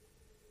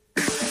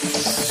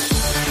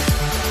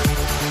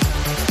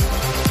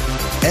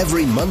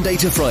Every Monday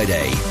to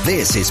Friday,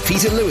 this is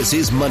Peter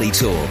Lewis's Money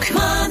Talk.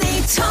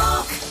 Money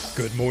Talk.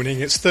 Good morning,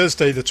 it's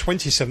Thursday the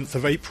 27th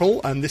of April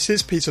and this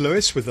is Peter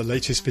Lewis with the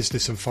latest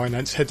business and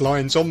finance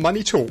headlines on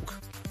Money Talk.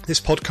 This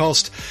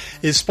podcast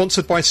is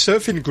sponsored by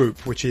Surfin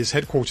Group, which is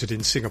headquartered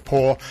in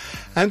Singapore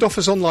and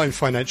offers online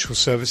financial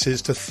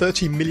services to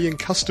 30 million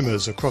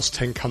customers across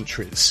 10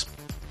 countries.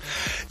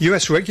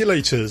 US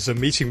regulators are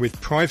meeting with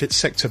private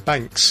sector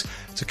banks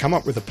to come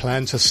up with a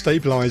plan to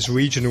stabilise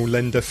regional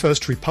lender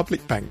First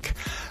Republic Bank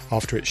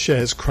after its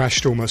shares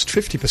crashed almost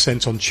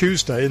 50% on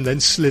Tuesday and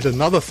then slid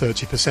another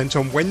 30%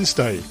 on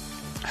Wednesday.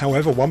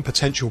 However, one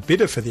potential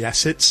bidder for the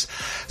assets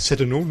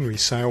said an ordinary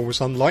sale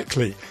was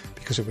unlikely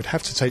because it would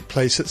have to take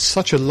place at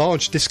such a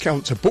large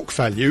discount to book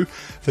value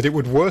that it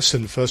would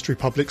worsen First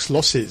Republic's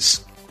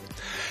losses.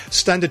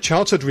 Standard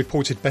Chartered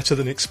reported better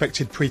than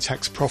expected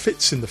pre-tax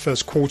profits in the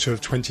first quarter of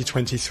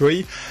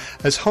 2023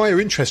 as higher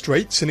interest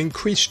rates and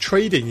increased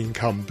trading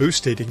income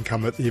boosted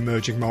income at the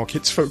emerging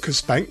markets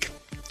focused bank.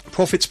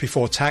 Profits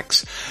before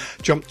tax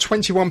jumped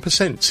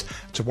 21%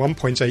 to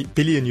 $1.8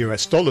 billion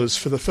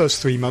for the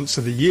first 3 months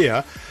of the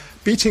year,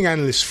 beating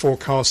analysts'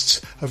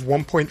 forecasts of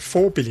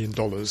 $1.4 billion,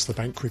 the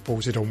bank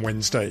reported on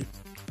Wednesday.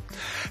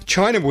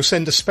 China will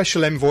send a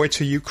special envoy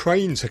to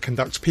Ukraine to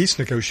conduct peace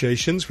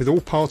negotiations with all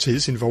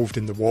parties involved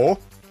in the war.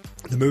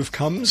 The move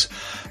comes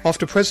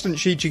after President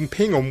Xi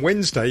Jinping on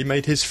Wednesday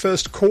made his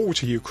first call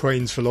to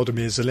Ukraine's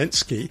Volodymyr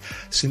Zelensky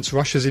since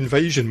Russia's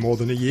invasion more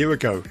than a year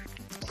ago.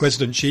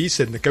 President Xi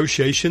said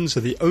negotiations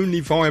are the only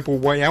viable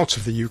way out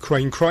of the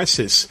Ukraine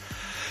crisis.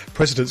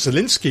 President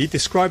Zelensky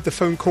described the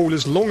phone call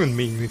as long and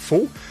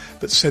meaningful,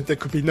 but said there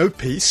could be no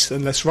peace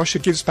unless Russia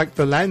gives back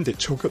the land it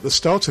took at the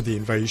start of the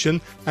invasion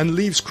and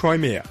leaves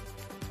Crimea.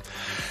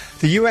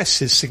 The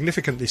US is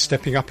significantly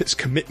stepping up its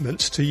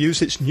commitment to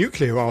use its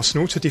nuclear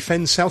arsenal to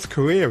defend South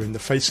Korea in the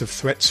face of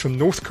threats from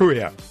North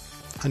Korea.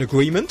 An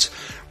agreement,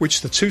 which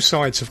the two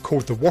sides have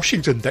called the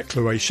Washington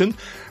Declaration,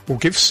 will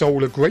give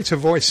Seoul a greater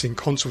voice in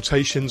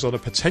consultations on a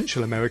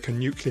potential American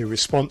nuclear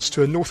response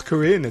to a North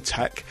Korean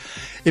attack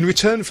in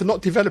return for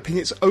not developing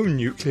its own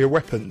nuclear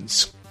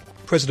weapons.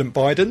 President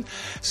Biden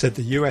said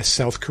the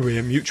US-South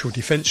Korea Mutual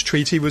Defense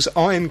Treaty was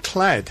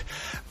ironclad.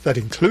 That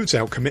includes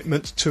our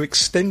commitment to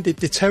extended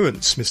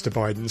deterrence, Mr.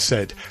 Biden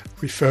said,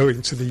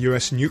 referring to the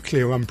US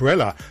nuclear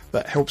umbrella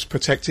that helps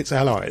protect its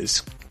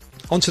allies.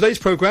 On today's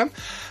programme,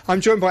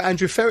 I'm joined by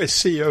Andrew Ferris,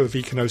 CEO of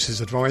Econosis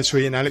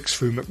Advisory, and Alex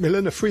Frew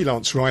McMillan, a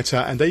freelance writer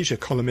and Asia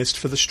columnist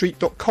for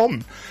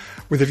TheStreet.com.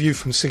 With a view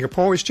from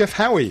Singapore is Jeff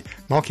Howie,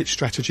 market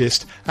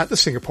strategist at the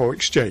Singapore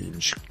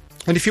Exchange.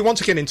 And if you want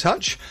to get in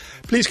touch,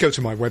 please go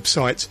to my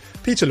website,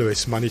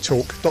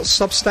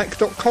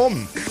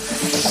 peterlewismoneytalk.substack.com.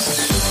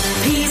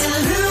 Peter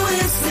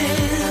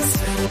Lewis's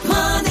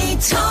Money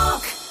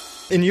Talk.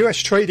 In US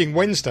trading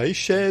Wednesday,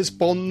 shares,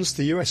 bonds,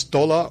 the US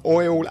dollar,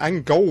 oil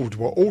and gold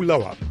were all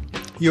lower.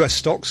 US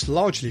stocks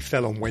largely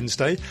fell on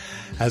Wednesday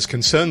as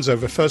concerns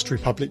over First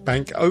Republic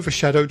Bank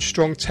overshadowed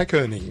strong tech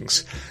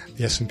earnings.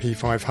 The S&P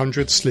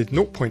 500 slid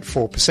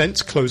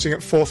 0.4%, closing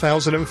at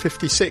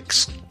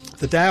 4,056.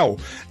 The Dow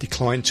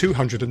declined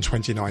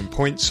 229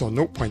 points or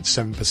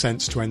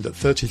 0.7% to end at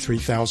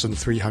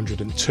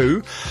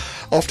 33,302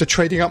 after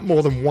trading up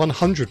more than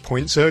 100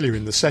 points earlier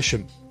in the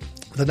session.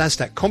 The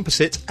Nasdaq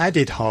Composite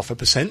added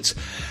 0.5%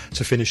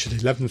 to finish at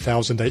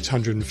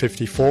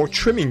 11,854,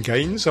 trimming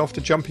gains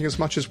after jumping as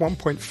much as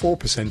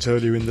 1.4%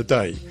 earlier in the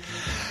day.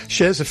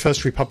 Shares of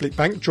First Republic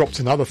Bank dropped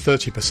another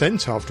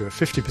 30% after a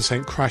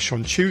 50% crash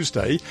on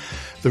Tuesday.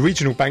 The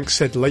regional bank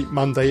said late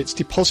Monday its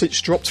deposits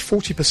dropped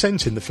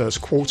 40% in the first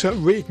quarter,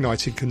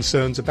 reigniting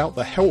concerns about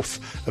the health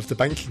of the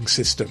banking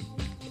system.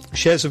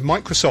 Shares of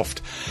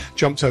Microsoft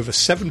jumped over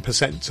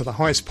 7% to the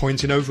highest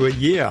point in over a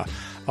year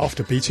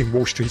after beating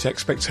Wall Street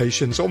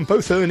expectations on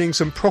both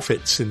earnings and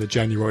profits in the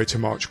January to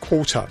March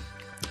quarter.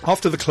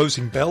 After the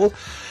closing bell,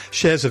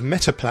 shares of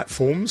Meta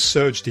Platforms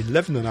surged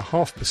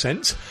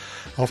 11.5%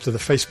 after the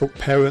Facebook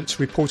parent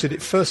reported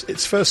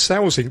its first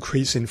sales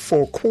increase in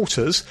 4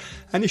 quarters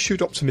and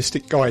issued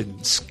optimistic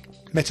guidance.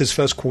 Meta's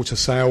first quarter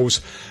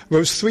sales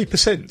rose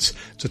 3%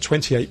 to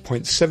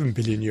 $28.7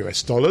 billion.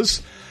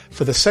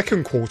 For the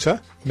second quarter,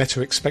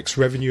 Meta expects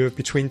revenue of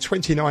between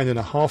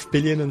 $29.5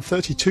 billion and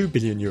 $32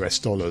 billion,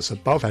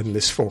 above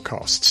analyst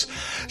forecasts.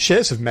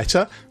 Shares of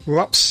Meta were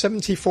up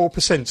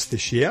 74%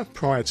 this year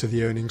prior to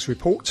the earnings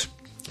report.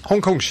 Hong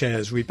Kong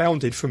shares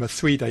rebounded from a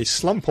 3-day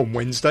slump on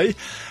Wednesday,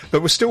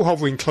 but were still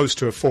hovering close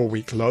to a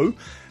 4-week low.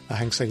 The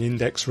Hang Seng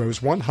Index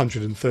rose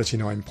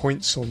 139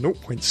 points, or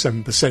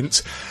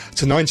 0.7%,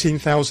 to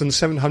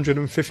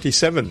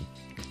 19,757.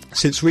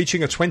 Since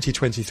reaching a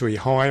 2023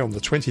 high on the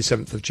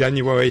 27th of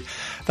January,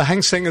 the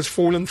Hang Seng has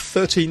fallen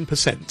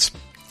 13%.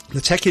 The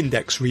tech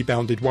index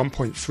rebounded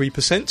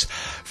 1.3%,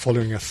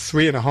 following a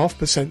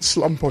 3.5%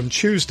 slump on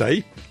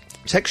Tuesday.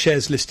 Tech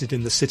shares listed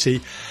in the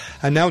city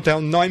are now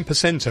down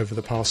 9% over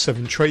the past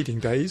 7 trading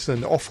days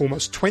and off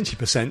almost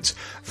 20%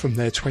 from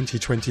their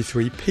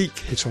 2023 peak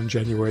hit on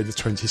January the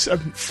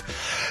 27th.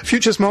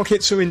 Futures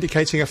markets are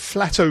indicating a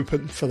flat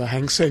open for the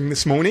Hang Seng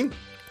this morning.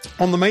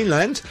 On the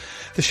mainland,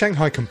 The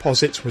Shanghai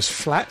Composite was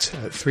flat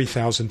at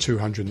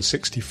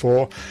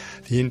 3,264.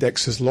 The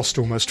index has lost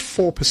almost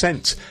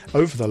 4%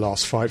 over the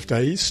last 5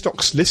 days.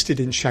 Stocks listed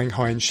in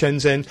Shanghai and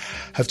Shenzhen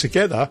have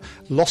together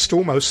lost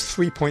almost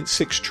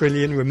 3.6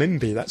 trillion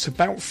renminbi. That's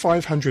about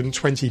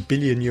 $520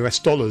 billion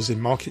in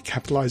market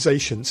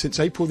capitalisation since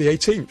April the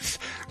 18th,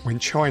 when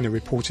China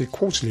reported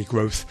quarterly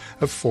growth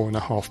of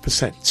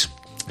 4.5%.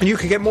 And you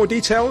can get more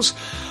details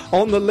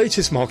on the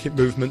latest market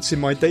movements in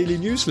my daily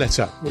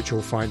newsletter, which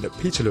you'll find at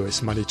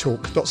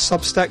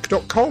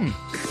peterlewismoneytalk.substack.com.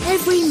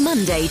 Every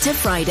Monday to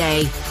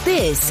Friday,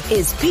 this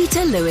is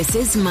Peter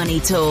Lewis's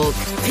Money Talk.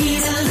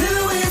 Peter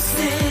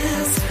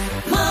Lewis's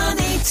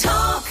Money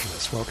Talk.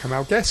 Let's welcome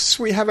our guests.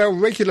 We have our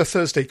regular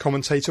Thursday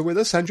commentator with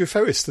us, Andrew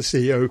Ferris, the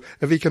CEO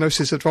of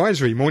Econosis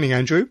Advisory. Morning,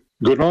 Andrew.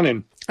 Good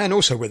morning. And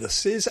also with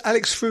us is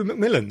Alex Frew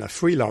McMillan, a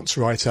freelance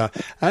writer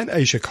and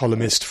Asia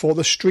columnist for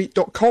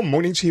TheStreet.com.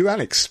 Morning to you,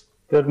 Alex.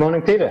 Good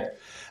morning, Peter.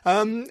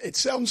 It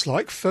sounds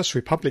like First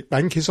Republic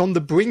Bank is on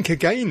the brink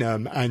again,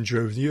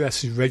 Andrew. The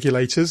US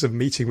regulators are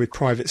meeting with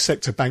private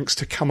sector banks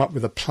to come up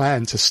with a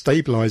plan to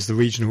stabilise the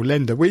regional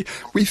lender. We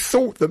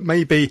thought that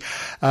maybe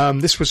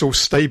this was all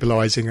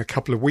stabilising a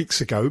couple of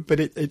weeks ago, but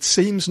it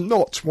seems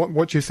not.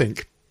 What do you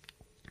think?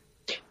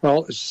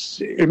 Well,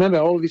 remember,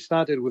 all this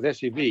started with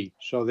SEB,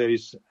 so there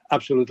is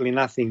absolutely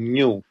nothing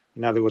new.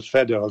 In other words,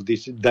 federal,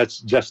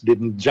 that just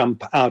didn't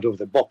jump out of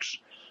the box,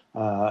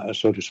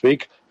 so to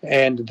speak.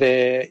 And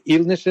the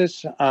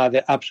illnesses are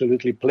the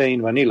absolutely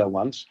plain vanilla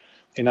ones.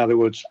 In other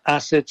words,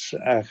 assets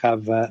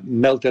have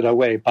melted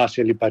away,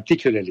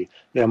 particularly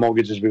their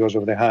mortgages because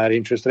of the higher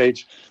interest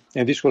rates.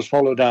 And this was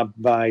followed up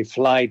by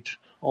flight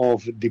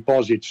of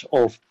deposits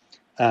of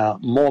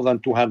more than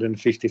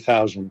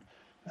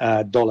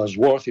 $250,000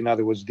 worth. In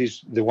other words,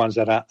 the ones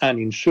that are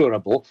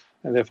uninsurable,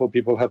 and therefore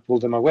people have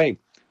pulled them away.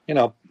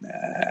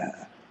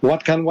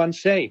 What can one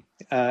say?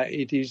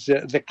 It is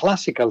the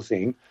classical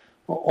thing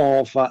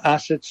of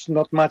assets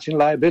not matching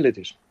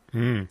liabilities.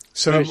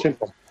 So very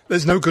simple.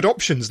 There's no good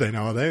options then,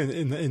 are there?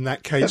 In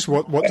that case,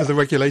 what do the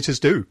regulators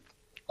do?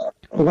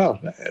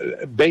 Well,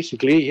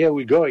 basically, here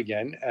we go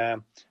again.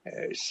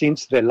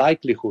 Since the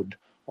likelihood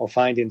of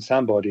finding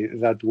somebody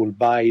that will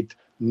buy it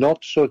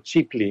not so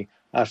cheaply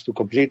as to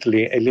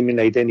completely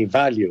eliminate any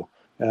value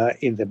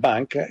in the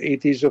bank,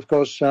 it is, of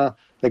course,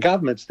 the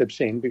government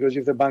steps in, because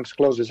if the bank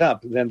closes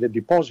up, then the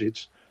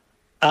deposits,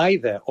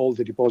 either all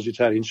the deposits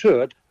are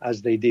insured,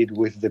 as they did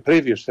with the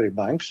previous 3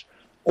 banks,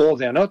 or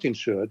they are not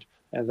insured,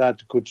 and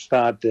that could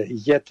start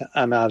yet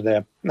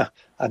another,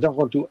 I don't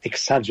want to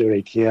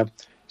exaggerate here,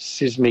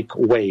 seismic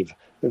wave.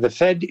 The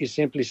Fed is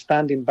simply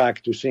standing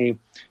back to see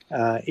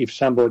if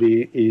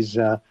somebody is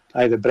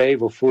either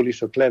brave or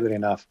foolish or clever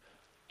enough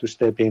to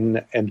step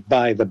in and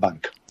buy the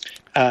bank.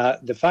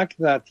 The fact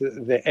that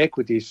the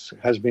equities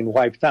has been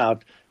wiped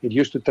out, it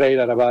used to trade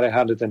at about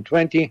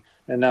 120,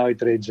 and now it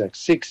trades at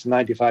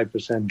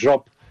 95%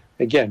 drop.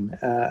 Again,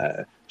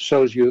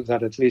 shows you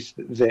that at least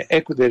the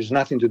equity, there's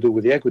nothing to do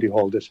with the equity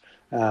holders.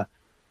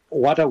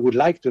 What I would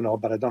like to know,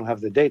 but I don't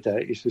have the data,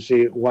 is to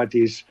see what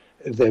is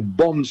the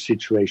bond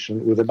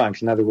situation with the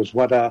banks. In other words,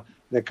 what are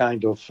the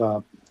kind of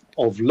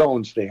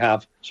loans they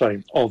have,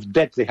 of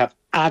debt they have,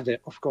 other,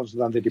 of course,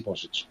 than the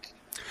deposits.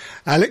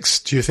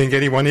 Alex, do you think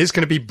anyone is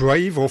going to be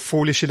brave or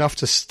foolish enough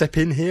to step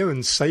in here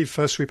and save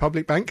First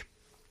Republic Bank?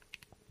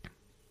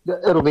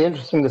 It'll be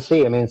interesting to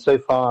see. I mean, so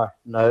far,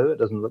 no, it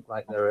doesn't look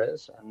like there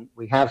is. And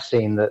we have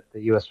seen that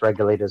the US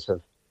regulators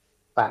have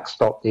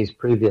backstopped these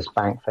previous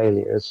bank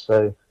failures.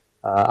 So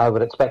I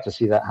would expect to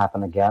see that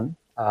happen again.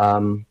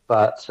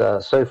 But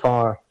so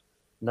far,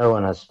 no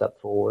one has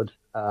stepped forward.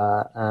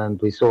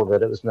 And we saw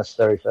that it was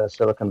necessary for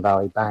Silicon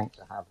Valley Bank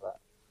to have that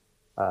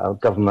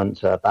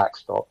government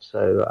backstop.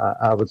 So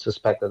I would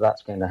suspect that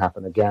that's going to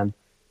happen again.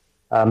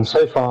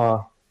 So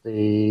far,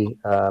 the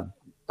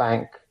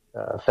bank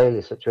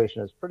failure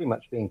situation has pretty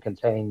much been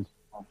contained,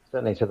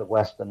 certainly to the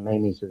West and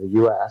mainly to the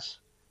US.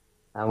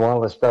 And while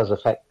this does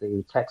affect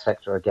the tech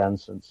sector again,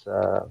 since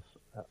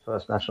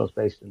First National is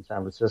based in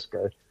San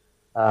Francisco,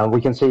 we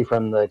can see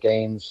from the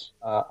gains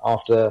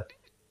after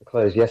the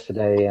close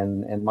yesterday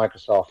in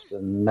Microsoft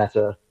and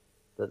Meta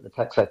that the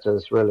tech sector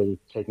is really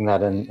taking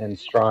that in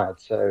stride.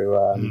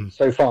 So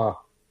so far,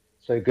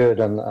 so good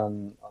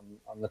on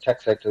the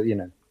tech sector,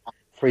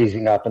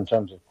 freezing up in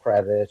terms of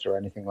credit or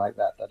anything like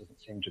that. That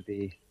doesn't seem to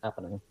be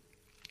happening.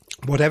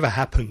 Whatever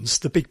happens,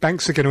 the big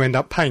banks are going to end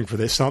up paying for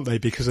this, aren't they?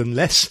 Because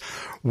unless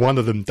one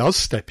of them does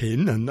step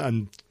in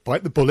and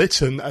bite the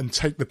bullet and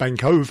take the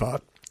bank over,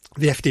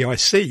 the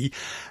FDIC,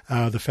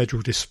 the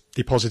Federal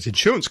Deposit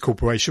Insurance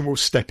Corporation, will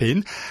step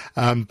in,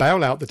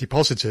 bail out the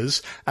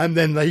depositors, and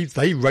then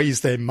they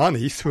raise their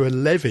money through a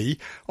levy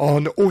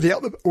on all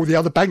the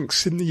other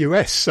banks in the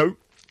US. So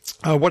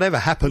whatever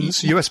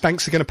happens, US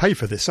banks are going to pay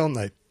for this, aren't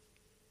they?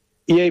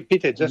 Yeah,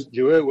 Peter, just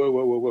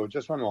whoa,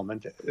 just one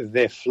moment.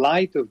 The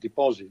flight of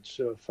deposits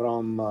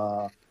from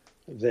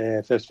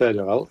the First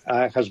Federal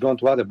has gone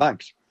to other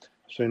banks.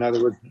 So in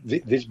other words,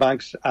 these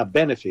banks are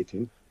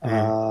benefiting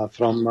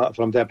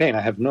from their pain.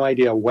 I have no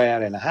idea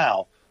where and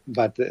how,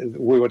 but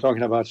we were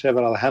talking about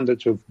several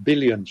hundreds of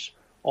billions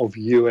of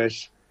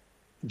US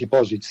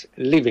deposits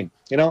leaving.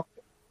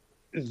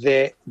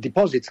 The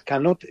deposits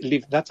cannot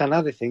leave. That's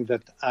another thing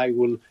that I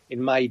will,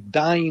 in my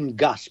dying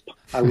gasp,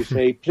 I will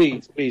say,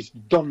 please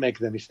don't make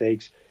the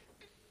mistakes.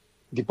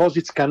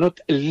 Deposits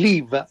cannot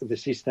leave the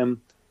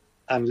system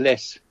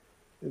unless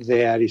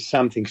there is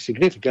something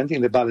significant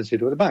in the balance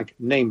sheet of the bank,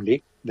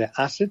 namely the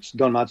assets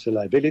don't match the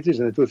liabilities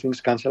and the two things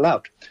cancel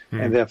out,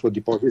 and therefore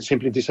deposits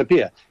simply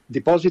disappear.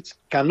 Deposits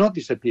cannot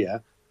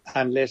disappear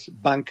unless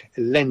bank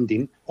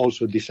lending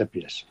also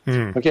disappears.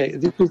 Okay,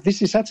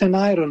 this is such an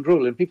iron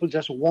rule, and people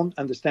just won't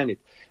understand it.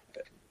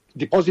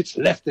 Deposits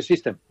left the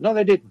system. No,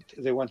 they didn't.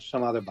 They went to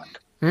some other bank.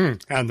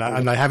 And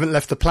they haven't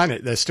left the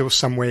planet. They're still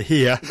somewhere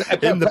here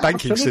in the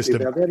banking system.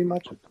 They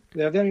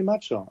are very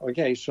much so.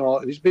 Okay,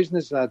 so this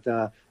business that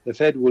the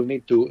Fed will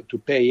need to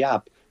pay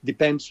up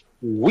depends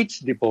which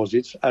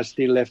deposits are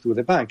still left with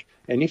the bank.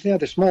 And if they are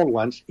the small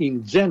ones,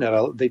 in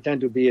general, they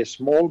tend to be a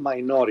small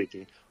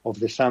minority of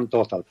the sum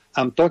total.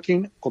 I'm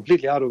talking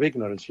completely out of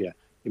ignorance here.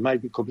 It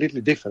might be completely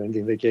different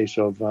in the case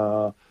of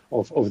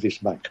this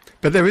bank.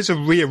 But there is a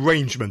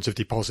rearrangement of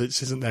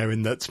deposits, isn't there,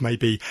 in that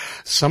maybe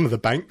some of the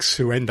banks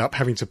who end up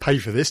having to pay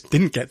for this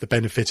didn't get the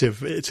benefit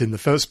of it in the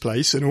first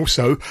place, and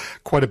also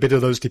quite a bit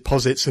of those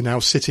deposits are now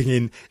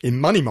sitting in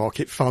money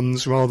market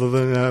funds rather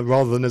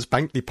than as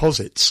bank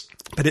deposits.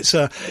 But it's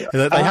they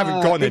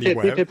haven't gone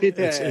anywhere.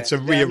 Peter, it's a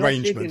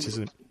rearrangement,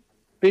 isn't it?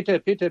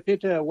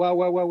 Peter,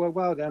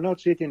 wow. They're not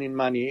sitting in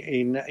money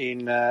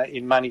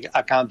in money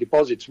account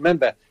deposits.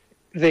 Remember,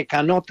 they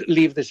cannot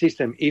leave the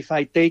system. If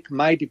I take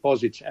my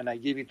deposits and I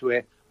give it to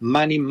a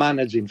money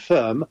managing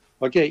firm,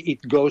 okay,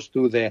 it goes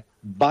to the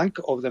bank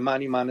of the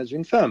money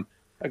managing firm.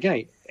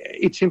 Okay,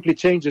 it simply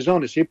changes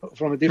ownership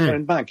from a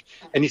different bank.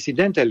 And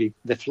incidentally,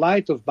 the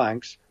flight of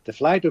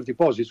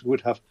deposits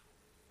would have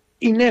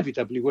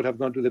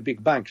gone to the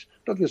big banks,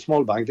 not the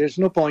small bank. There's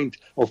no point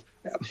of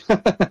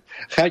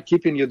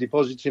keeping your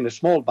deposits in a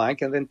small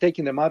bank and then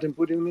taking them out and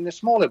putting them in a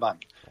smaller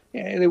bank.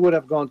 Yeah, they would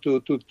have gone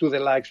to the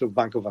likes of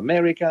Bank of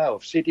America,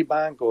 of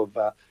Citibank,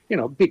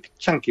 of big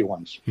chunky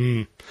ones.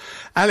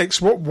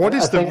 Alex, what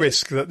is the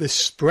risk that this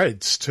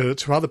spreads to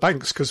other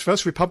banks? Because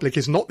First Republic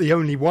is not the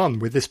only one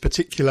with this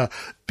particular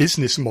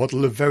business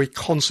model of very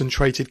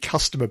concentrated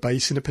customer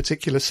base in a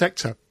particular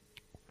sector.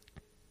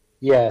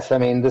 Yes, I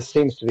mean, this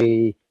seems to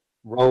be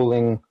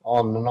rolling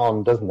on and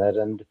on, doesn't it?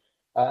 And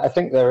I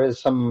think there is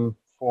some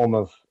form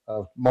of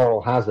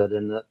moral hazard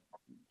in that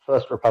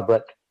First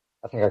Republic,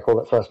 I think I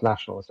called it First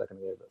National a second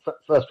ago, but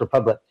First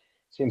Republic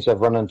seems to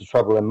have run into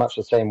trouble in much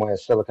the same way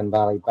as Silicon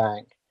Valley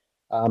Bank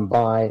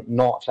by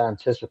not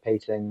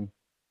anticipating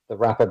the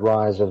rapid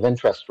rise of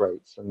interest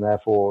rates and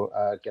therefore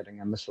getting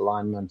a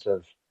misalignment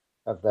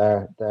of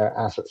their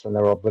assets and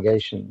their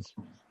obligations.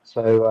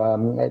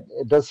 So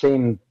it does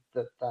seem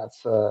that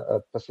that's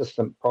a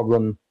persistent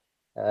problem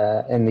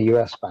in the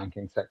US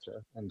banking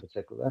sector in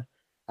particular.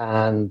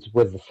 And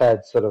with the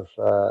Fed sort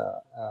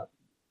of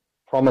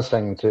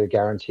promising to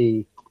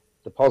guarantee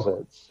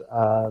deposits,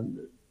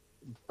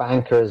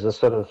 bankers are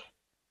sort of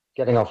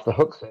getting off the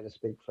hook, so to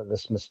speak, for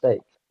this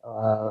mistake.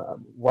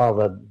 While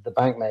the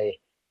bank may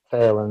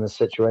fail in this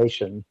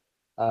situation,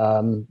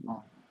 no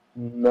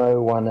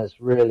one is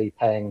really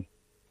paying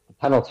the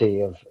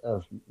penalty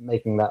of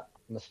making that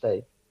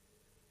mistake.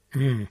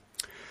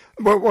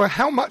 Well,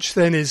 how much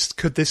then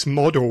could this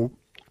model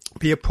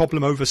be a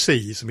problem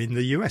overseas? I mean,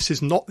 the US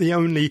is not the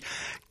only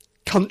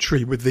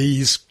country with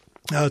these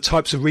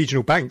types of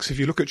regional banks. If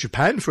you look at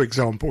Japan, for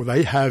example,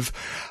 they have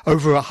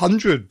over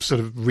 100 sort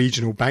of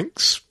regional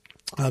banks.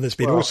 There's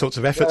been all sorts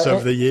of efforts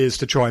over the years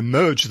to try and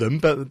merge them,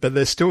 but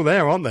they're still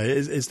there, aren't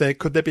they?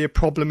 Could there be a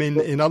problem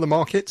in other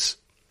markets?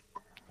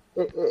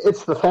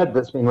 It's the Fed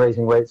that's been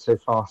raising rates so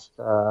fast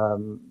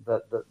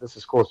that this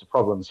has caused a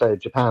problem. So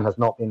Japan has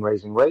not been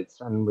raising rates,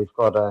 and we've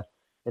got a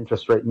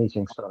interest rate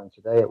meeting starting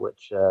today at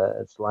which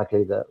it's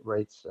likely that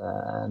rates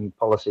and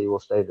policy will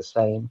stay the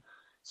same.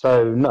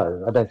 So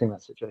no, I don't think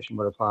that situation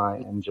would apply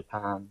in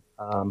Japan.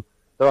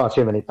 There are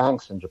too many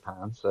banks in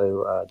Japan,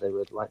 so they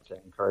would like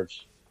to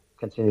encourage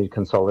continued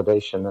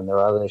consolidation, and there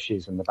are other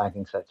issues in the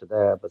banking sector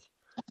there, but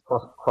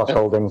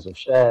cross-holdings of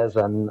shares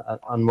and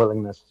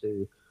unwillingness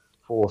to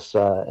force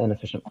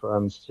inefficient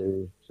firms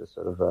to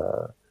sort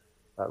of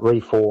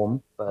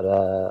reform. But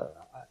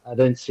I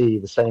don't see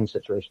the same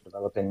situation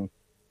developing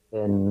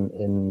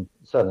in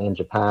certainly in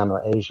Japan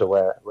or Asia,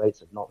 where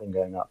rates have not been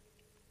going up.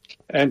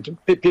 And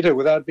Peter,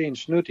 without being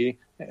snooty,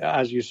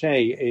 as you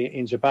say,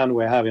 in Japan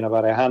we're having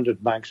about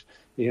 100 banks.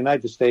 In the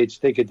United States,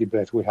 take a deep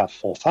breath, we have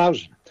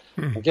 4,000.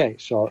 Okay,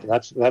 so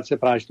that's the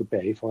price to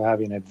pay for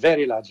having a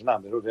very large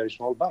number of very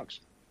small banks.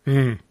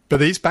 But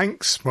these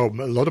banks, well,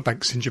 a lot of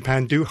banks in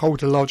Japan do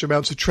hold a large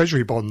amount of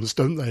treasury bonds,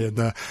 don't they?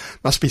 And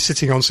must be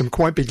sitting on some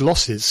quite big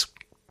losses.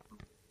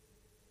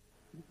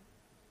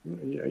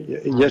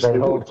 Yes, they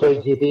hold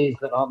KGBs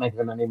that aren't making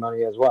them any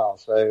money as well.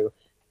 So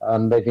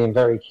they've been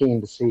very keen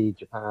to see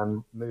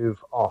Japan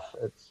move off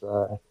its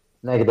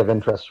negative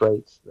interest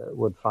rates that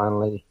would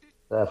finally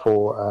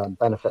therefore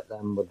benefit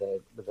them with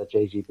their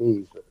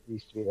JGBs that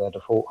used to be their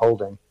default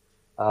holding.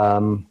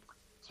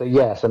 So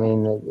yes, I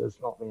mean, it's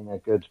not been a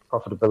good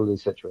profitability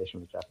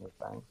situation for Japanese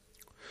banks.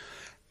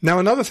 Now,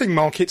 another thing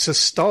markets are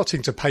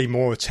starting to pay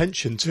more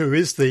attention to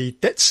is the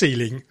debt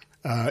ceiling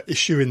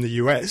issue in the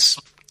US.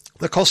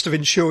 The cost of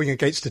insuring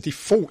against a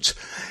default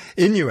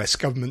in US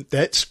government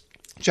debt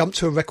jumped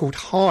to a record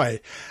high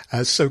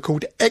as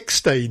so-called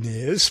X-Day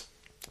nears,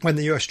 when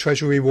the US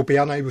Treasury will be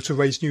unable to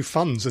raise new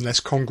funds unless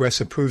Congress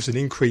approves an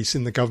increase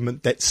in the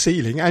government debt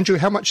ceiling. Andrew,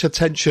 how much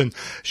attention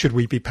should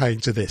we be paying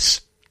to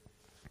this?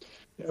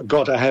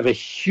 God, I have a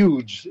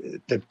huge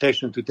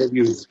temptation to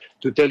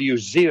tell you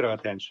zero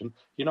attention.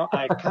 You know,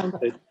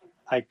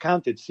 I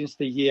counted since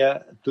the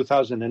year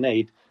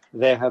 2008.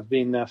 There have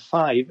been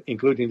 5,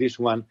 including this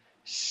one,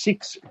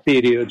 6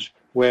 periods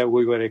where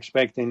we were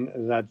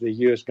expecting that the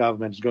U.S.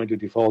 government is going to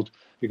default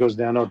because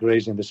they are not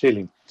raising the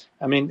ceiling.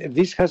 I mean,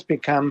 this has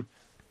become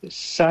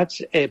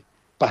such a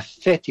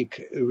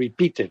pathetic,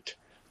 repeated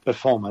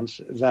performance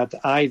that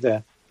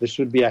either they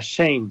should be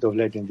ashamed of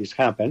letting this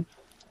happen,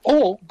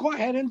 or go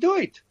ahead and do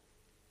it.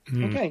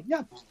 Okay,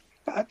 yeah,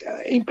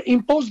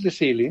 impose the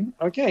ceiling.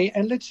 Okay,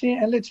 and let's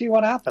see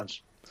what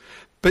happens.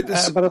 But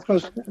of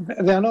course,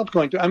 they are not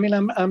going to. I mean,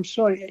 I'm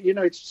sorry. You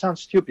know, it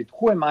sounds stupid.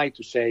 Who am I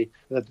to say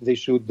that they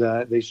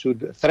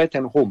should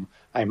threaten whom?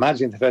 I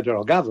imagine the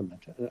federal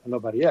government,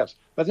 nobody else.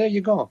 But there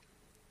you go.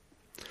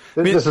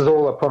 This is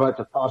all a product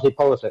of party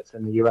politics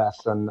in the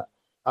U.S. And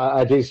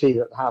I do see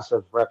that the House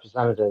of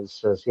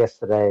Representatives has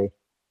yesterday,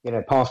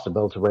 passed a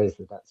bill to raise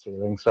the debt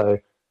ceiling. So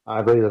I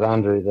agree with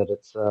Andrew that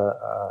it's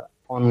an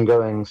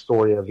ongoing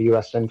story of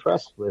U.S.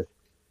 interest with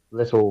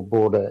little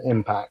border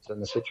impact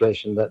in the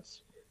situation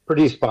that's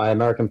produced by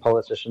American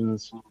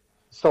politicians,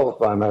 solved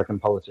by American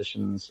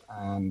politicians,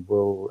 and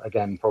will,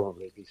 again,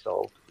 probably be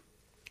solved.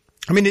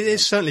 I mean, it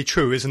is certainly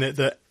true, isn't it,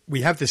 that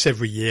we have this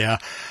every year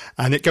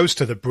and it goes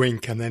to the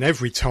brink, and then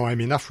every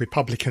time enough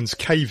Republicans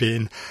cave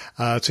in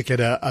to get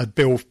a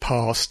bill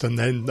passed, and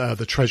then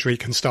the Treasury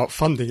can start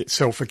funding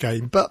itself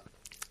again. But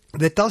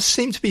there does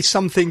seem to be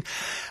something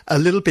a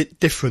little bit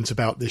different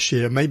about this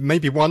year.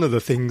 Maybe one of the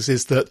things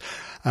is that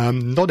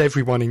not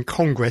everyone in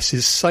Congress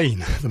is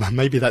sane.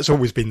 Maybe that's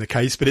always been the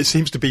case, but it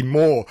seems to be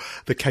more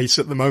the case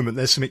at the moment.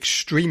 There's some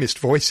extremist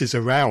voices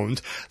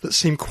around that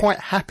seem quite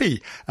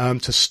happy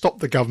to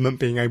stop the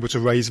government being able to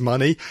raise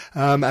money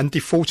and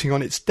defaulting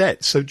on its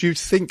debt. So do you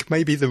think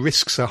maybe the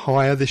risks are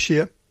higher this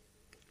year?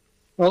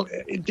 Well,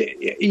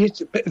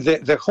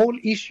 the whole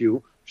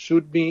issue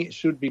should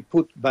be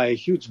put by a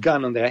huge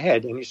gun on their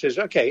head, and he says,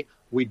 okay,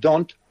 we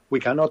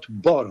cannot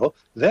borrow,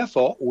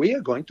 therefore we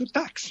are going to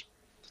tax.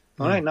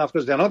 All right, now of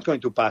course they're not going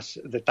to pass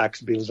the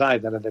tax bills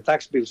either, and the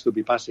tax bills to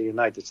be passed in the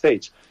United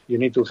States, you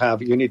need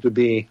to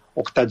be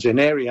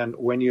octogenarian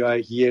when you are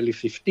yearly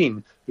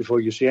 15 before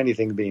you see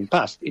anything being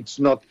passed. It's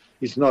not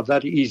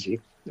that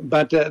easy.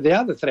 But the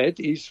other threat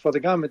is for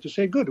the government to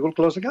say, good, we'll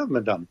close the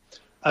government down,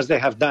 as they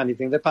have done it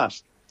in the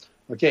past.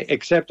 Okay,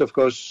 except of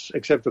course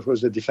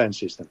the defense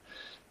system.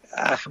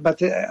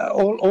 But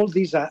all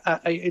these are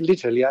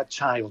literally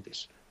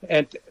childish,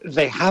 and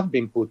they have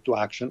been put to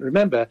action.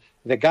 Remember,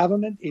 the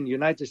government in the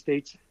United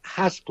States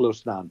has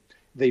closed down.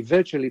 They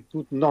virtually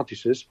put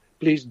notices: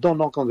 please don't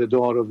knock on the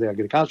door of the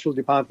agricultural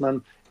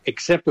department,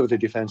 except of the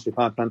defense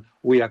department.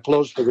 We are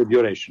closed for the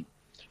duration.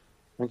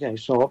 Okay,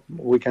 so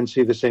we can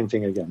see the same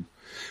thing again.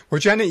 Well,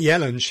 Janet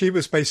Yellen, she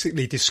was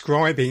basically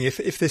describing if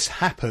this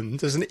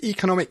happened as an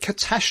economic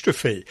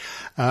catastrophe.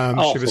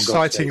 She was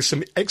citing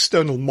some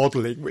external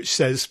modelling which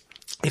says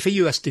if a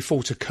US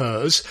default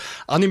occurs,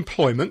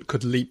 unemployment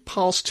could leap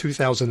past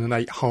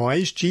 2008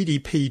 highs,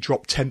 GDP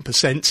drop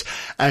 10%,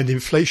 and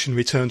inflation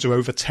return to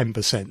over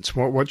 10%.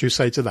 What do you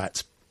say to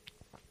that?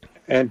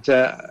 And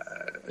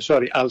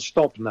sorry, I'll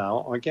stop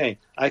now. Okay,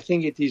 I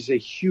think it is a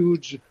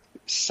huge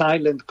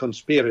silent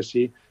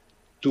conspiracy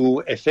to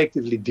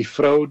effectively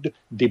defraud,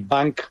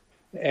 debunk,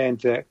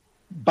 and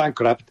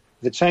bankrupt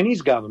the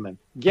Chinese government.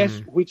 Guess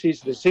which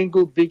is the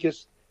single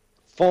biggest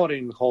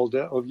foreign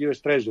holder of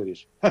U.S.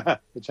 treasuries? The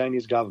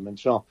Chinese government.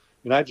 So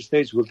the United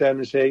States will tell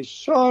them, say,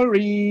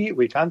 sorry,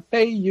 we can't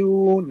pay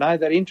you,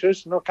 neither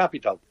interest nor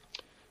capital.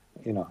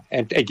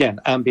 And again,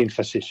 I'm being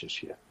facetious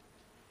here.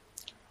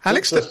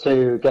 Alex, just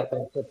to get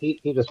back to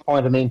Peter's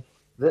point, I mean,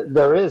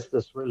 there is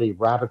this really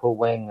radical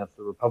wing of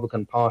the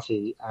Republican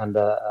Party and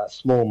a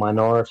small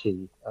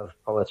minority of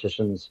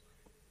politicians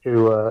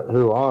who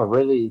are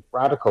really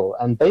radical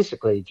and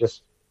basically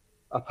just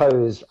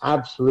oppose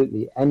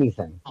absolutely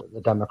anything that the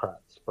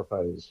Democrats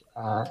propose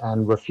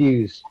and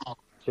refuse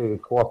to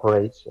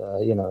cooperate,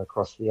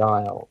 across the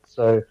aisle.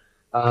 So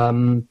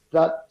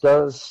that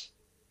does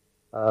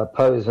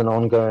pose an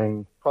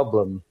ongoing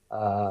problem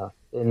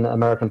in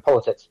American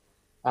politics.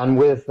 And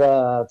with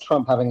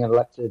Trump having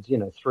elected,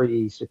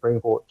 3 Supreme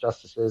Court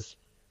justices,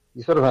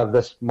 you sort of have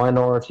this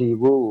minority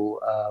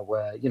rule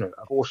where,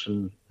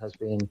 abortion has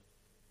been,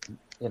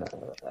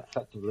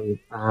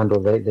 effectively banned,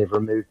 or they've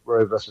removed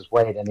Roe versus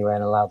Wade anyway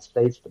and allowed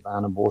states to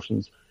ban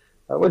abortions,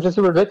 which is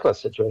a ridiculous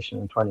situation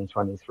in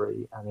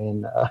 2023. I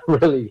mean,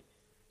 really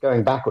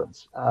going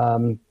backwards.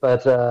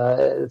 But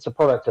it's a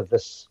product of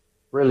this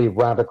really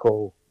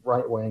radical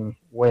right-wing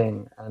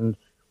wing, and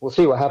we'll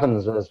see what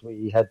happens as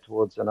we head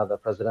towards another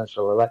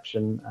presidential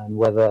election and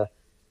whether,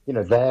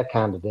 their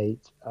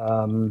candidate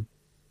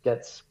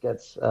gets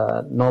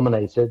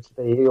nominated.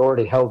 They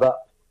already held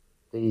up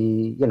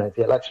the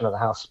election of the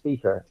House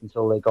Speaker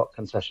until they got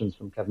concessions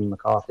from Kevin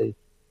McCarthy,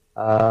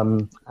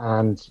 and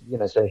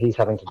so he's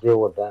having to deal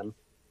with them.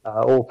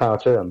 All power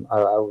to him.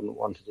 I wouldn't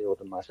want to deal with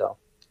them myself.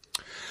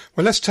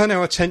 Well, let's turn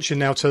our attention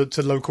now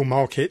to local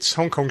markets.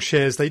 Hong Kong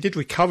shares, they did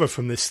recover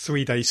from this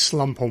 3-day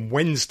slump on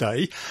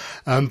Wednesday,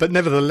 but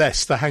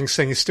nevertheless, the Hang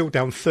Seng is still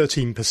down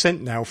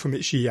 13% now from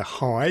its year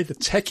high. The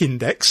tech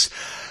index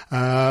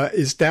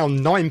is down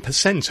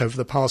 9% over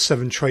the past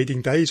 7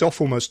 trading days, off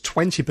almost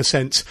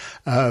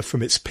 20%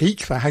 from its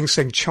peak. The Hang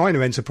Seng China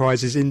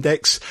Enterprises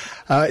Index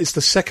is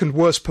the second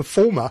worst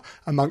performer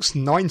amongst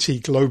 90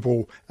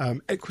 global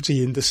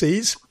equity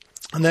indices.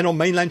 And then on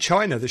mainland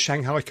China, the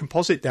Shanghai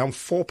Composite down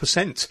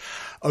 4%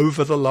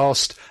 over the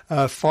last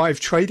 5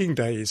 trading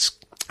days.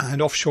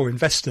 And offshore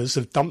investors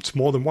have dumped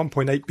more than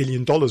 $1.8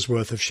 billion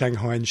worth of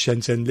Shanghai and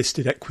Shenzhen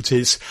listed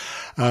equities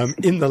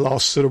in the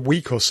last sort of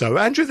week or so.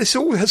 Andrew, this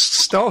all has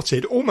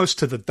started almost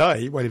to the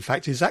day, well, in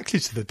fact,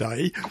 exactly to the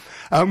day,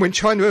 when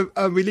China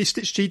released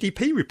its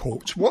GDP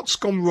report. What's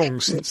gone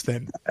wrong since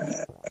then?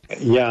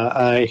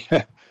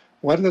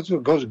 What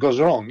goes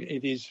wrong,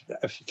 it is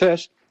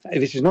first,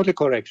 this is not a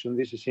correction,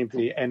 this is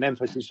simply an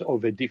emphasis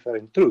of a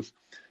different truth.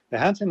 The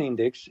Hang Seng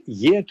Index,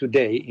 year to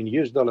date in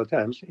US dollar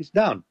terms, is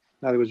down.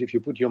 In other words, if you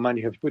put your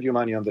money on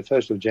the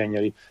 1st of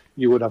January,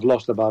 you would have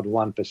lost about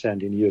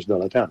 1% in US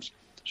dollar terms.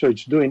 So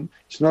it's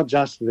not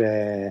just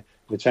the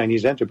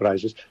Chinese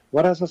enterprises.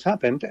 What else has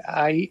happened?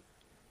 I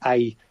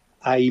think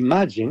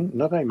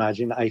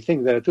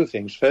there are two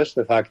things. First,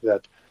 the fact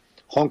that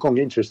Hong Kong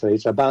interest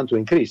rates are bound to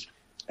increase,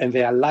 and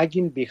they are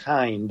lagging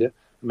behind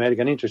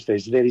American interest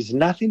rates. There is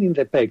nothing in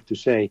the peg to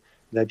say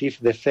that if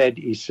the Fed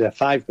is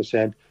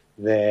 5%,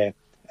 the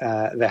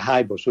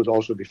HIBOR should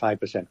also be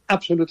 5%.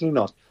 Absolutely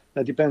not.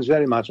 That depends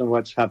very much on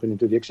what's happening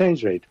to the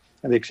exchange rate.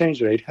 And the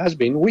exchange rate has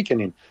been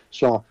weakening.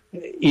 So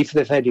if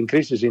the Fed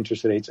increases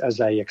interest rates,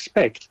 as I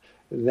expect,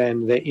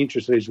 then the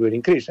interest rates will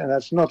increase. And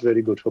that's not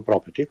very good for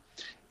property.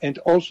 And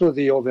also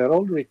the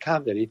overall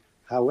recovery,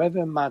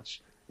 however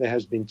much there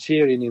has been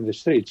cheering in the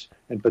streets,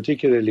 and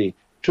particularly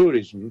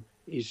tourism,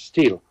 is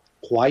still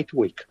quite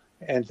weak.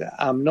 And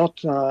I'm not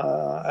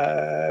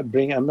the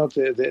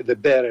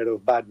bearer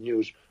of bad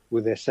news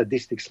with a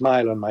sadistic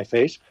smile on my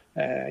face.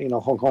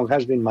 Hong Kong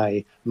has been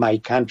my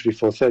country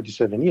for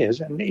 37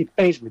 years, and it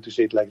pains me to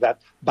say it like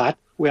that. But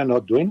we are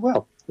not doing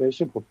well. Very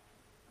simple.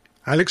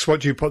 Alex,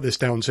 what do you put this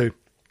down to?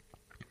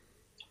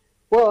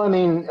 Well,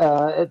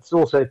 it's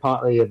also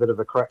partly a bit of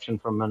a correction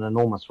from an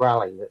enormous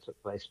rally that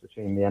took place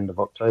between the end of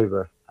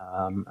October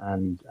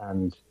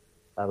and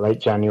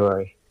late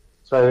January.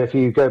 So if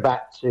you go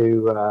back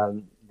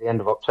to the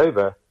end of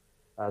October,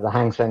 the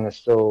Hang Seng is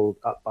still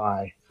up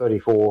by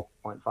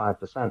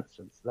 34.5%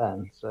 since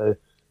then. So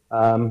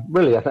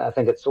really, I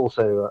think it's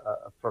also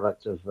a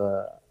product of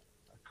a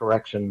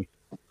correction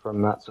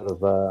from that sort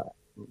of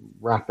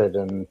rapid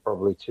and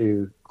probably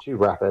too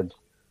rapid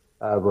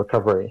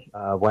recovery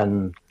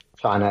when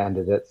China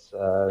ended its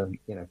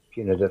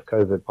punitive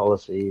COVID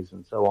policies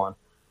and so on.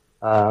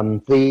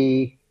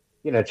 The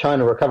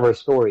China recovery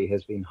story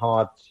has been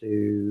hard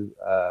to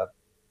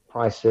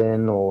price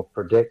in or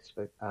predict,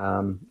 but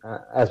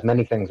as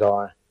many things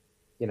are,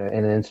 in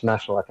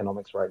international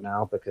economics right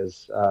now,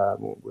 because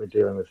we're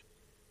dealing with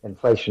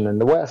inflation in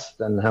the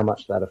West and how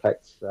much that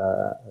affects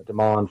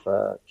demand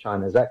for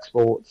China's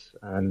exports,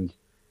 and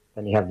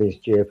then you have these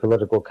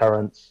geopolitical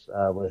currents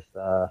with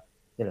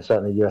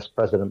certainly U.S.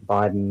 President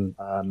Biden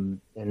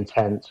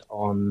intent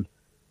on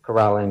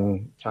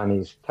corralling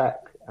Chinese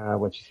tech,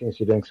 which he seems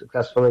to be doing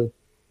successfully.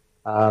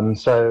 There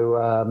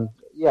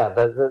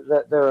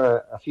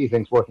are a few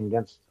things working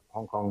against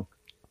Hong Kong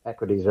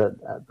equities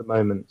at the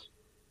moment.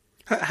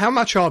 How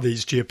much are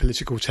these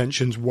geopolitical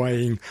tensions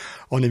weighing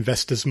on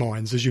investors'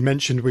 minds? As you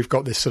mentioned, we've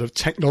got this sort of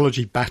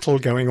technology battle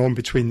going on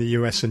between the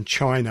US and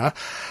China.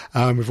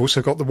 We've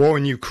also got the war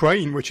in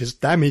Ukraine, which has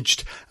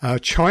damaged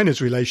China's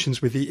relations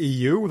with the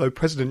EU, although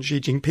President Xi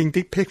Jinping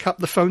did pick up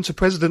the phone to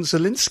President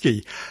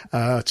Zelensky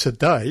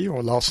today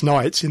or last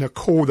night in a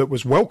call that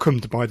was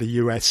welcomed by the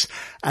US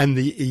and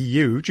the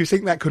EU. Do you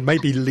think that could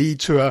maybe lead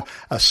to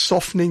a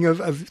softening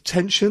of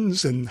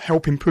tensions and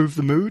help improve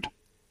the mood?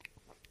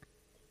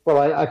 Well,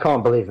 I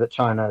can't believe that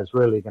China is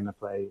really going to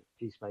play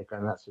peacemaker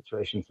in that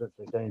situation, since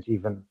they don't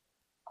even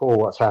call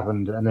what's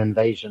happened an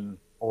invasion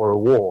or a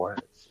war.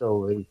 It's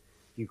still the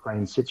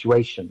Ukraine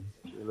situation,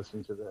 if you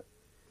listen to the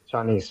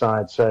Chinese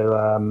side. So,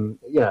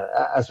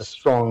 as a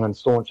strong and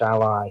staunch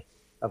ally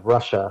of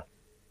Russia,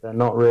 they're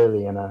not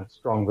really in a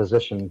strong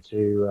position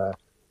to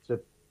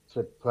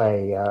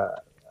play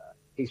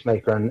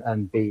peacemaker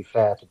and be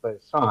fair to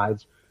both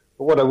sides.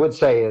 But what I would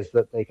say is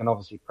that they can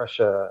obviously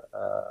pressure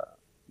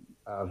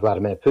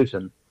Vladimir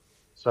Putin.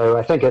 So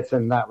I think it's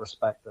in that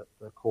respect that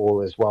the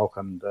call is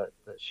welcome, that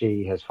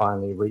Xi has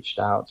finally reached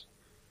out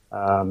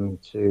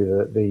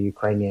to the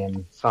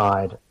Ukrainian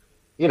side,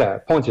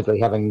 pointedly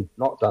having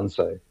not done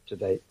so to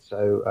date.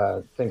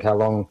 So think how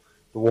long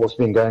the war's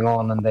been going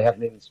on, and they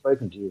haven't even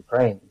spoken to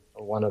Ukraine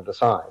or one of the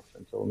sides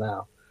until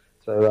now.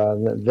 So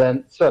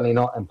they're certainly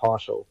not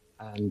impartial,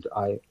 and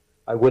I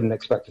wouldn't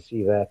expect to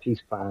see their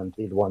peace plan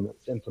be the one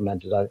that's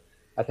implemented.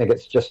 I think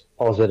it's just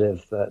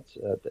positive that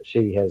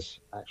she has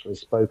actually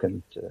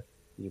spoken to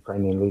the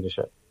Ukrainian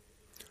leadership.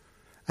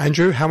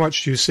 Andrew, how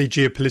much do you see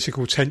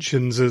geopolitical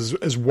tensions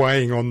as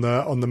weighing on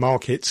the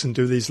markets, and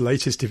do these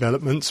latest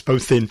developments,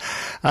 both in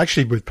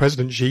actually with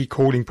President Xi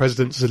calling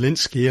President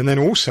Zelensky, and then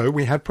also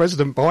we had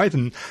President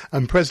Biden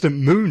and President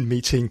Moon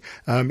meeting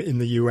in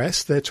the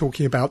US. They're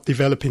talking about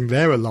developing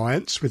their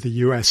alliance with the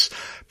US,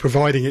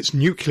 providing its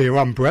nuclear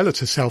umbrella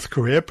to South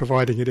Korea,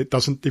 providing it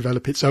doesn't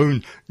develop its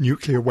own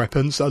nuclear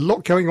weapons. A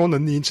lot going on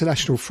the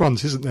international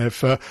front, isn't there?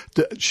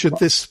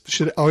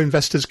 Should our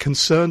investors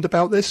concerned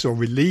about this or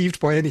relieved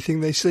by anything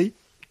they see?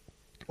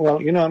 Well,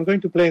 I'm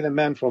going to play the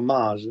man from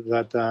Mars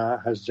that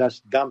has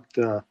just dumped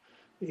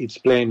its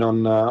plane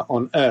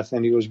on Earth,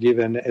 and he was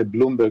given a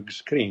Bloomberg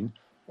screen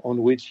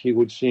on which he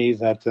would see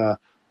that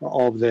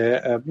of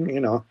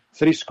the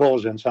 3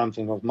 scores and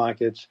something of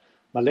markets,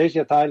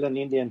 Malaysia, Thailand,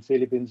 India, and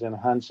Philippines, and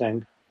Hang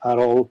Seng are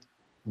all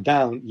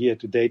down year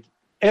to date.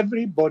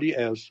 Everybody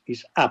else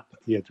is up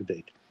year to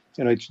date.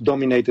 It's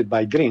dominated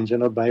by greens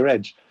and not by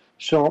reds.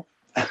 So.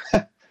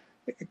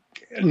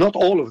 Not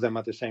all of them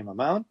at the same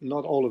amount,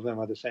 not all of them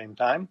at the same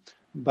time,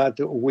 but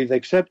with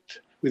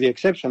the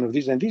exception of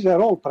these, and these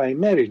are all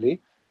primarily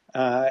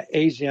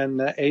Asian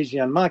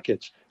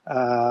markets.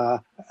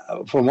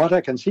 From what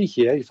I can see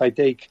here, if I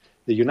take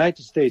the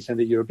United States and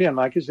the European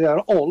markets, they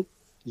are all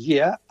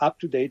up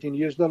to date in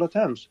US dollar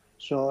terms.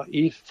 So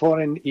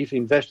if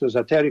investors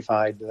are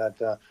terrified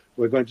that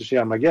we're going to see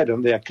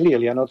Armageddon, they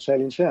are not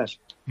selling shares.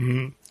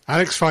 Mm-hmm.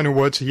 Alex, final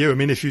word to you. I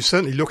mean, if you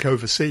certainly look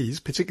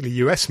overseas, particularly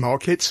US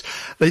markets,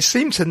 they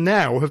seem to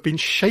now have been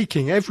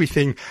shaking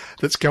everything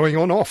that's going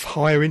on off.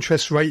 Higher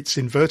interest rates,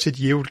 inverted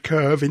yield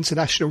curve,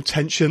 international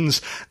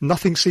tensions.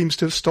 Nothing seems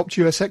to have stopped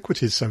US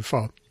equities so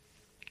far.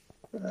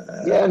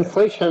 Yeah,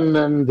 inflation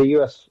and the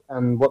US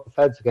and what the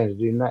Fed's are going to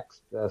do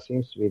next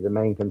seems to be the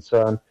main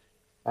concern.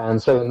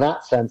 And so in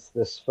that sense,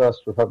 this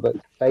First Republic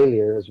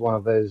failure is one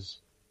of those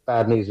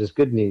bad news is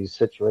good news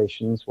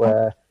situations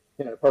where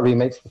it probably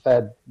makes the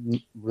Fed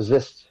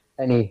resist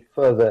any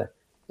further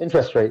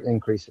interest rate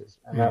increases.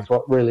 And that's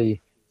what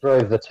really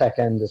drove the tech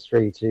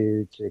industry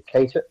to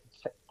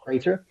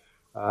crater,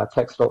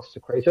 tech stocks to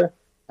crater.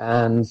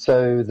 And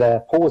so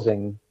their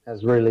pausing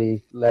has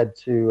really led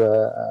to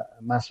a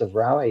massive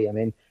rally. I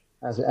mean,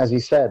 as you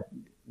said,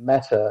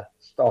 Meta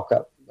stock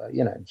up,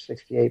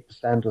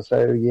 68% or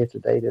so year to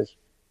date is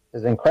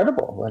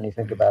incredible when you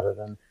think about it.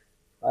 And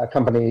a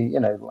company,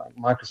 like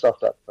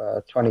Microsoft up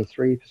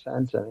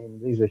 23%. I mean,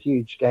 these are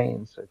huge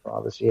gains so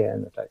far this year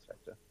in the tech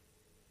sector.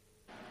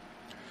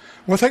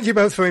 Well, thank you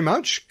both very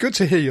much. Good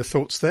to hear your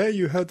thoughts there.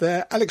 You heard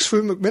there Alex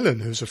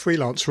Frew-McMillan, who's a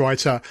freelance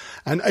writer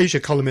and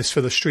Asia columnist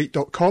for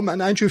TheStreet.com,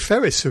 and Andrew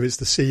Ferris, who is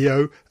the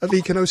CEO of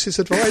Econosis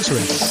Advisory.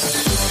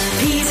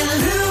 Peter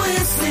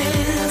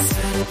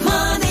Lewis's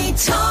Money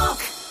Talk.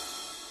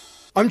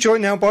 I'm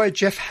joined now by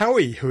Jeff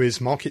Howie, who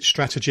is market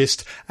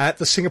strategist at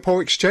the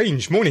Singapore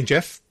Exchange. Morning,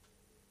 Jeff.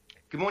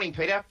 Good morning,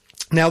 Peter.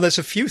 Now, there's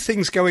a few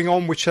things going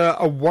on which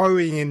are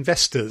worrying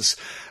investors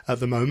at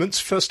the moment.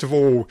 First of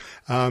all,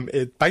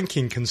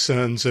 banking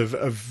concerns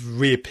have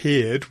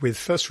reappeared, with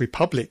First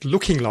Republic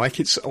looking like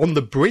it's on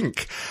the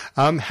brink.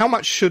 How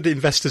much should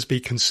investors be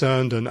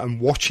concerned and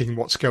watching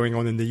what's going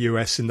on in the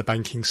US in the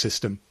banking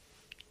system?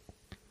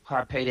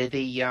 Hi, Peter.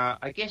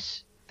 I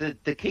guess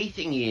the key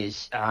thing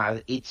is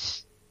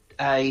it's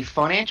a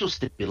financial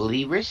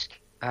stability risk,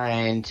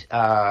 and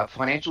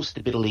financial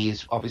stability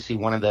is obviously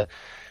one of the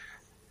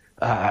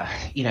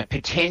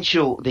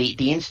potential,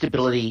 the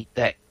instability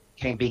that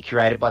can be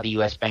created by the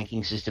US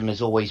banking system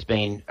has always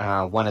been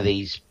one of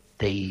these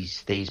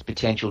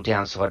potential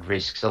downside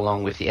risks,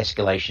 along with the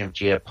escalation of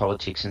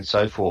geopolitics and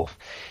so forth.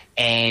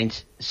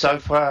 And so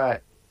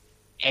far,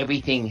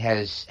 everything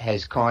has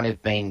kind of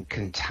been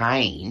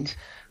contained,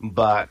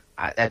 but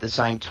at the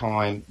same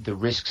time, the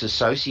risks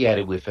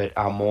associated with it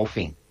are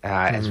morphing,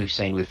 as we've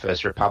seen with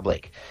First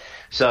Republic.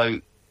 So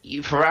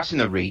for us in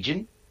the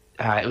region,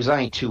 it was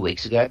only 2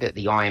 weeks ago that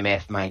the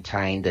IMF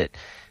maintained that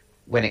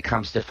when it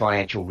comes to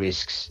financial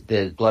risks,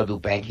 the global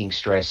banking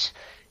stress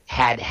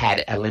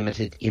had a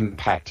limited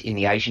impact in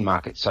the Asian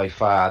market so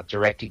far.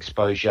 Direct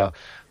exposure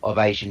of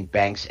Asian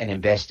banks and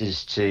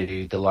investors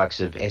to the likes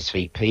of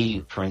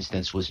SVP, for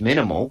instance, was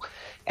minimal.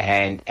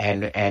 And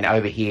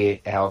over here,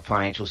 our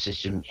financial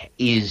system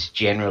is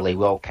generally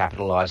well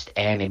capitalized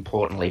and,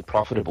 importantly,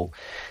 profitable.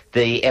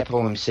 The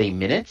FOMC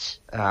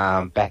minutes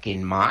back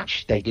in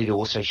March, they did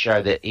also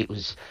show that it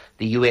was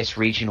the US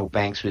regional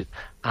banks with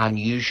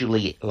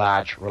unusually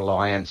large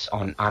reliance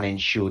on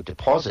uninsured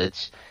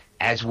deposits,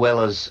 as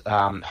well as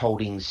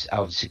holdings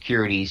of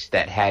securities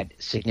that had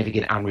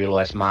significant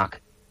unrealized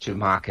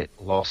mark-to-market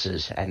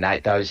losses, and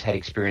those had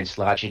experienced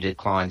larger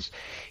declines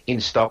in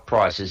stock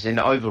prices. And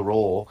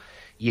overall,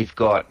 you've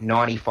got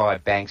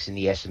 95 banks in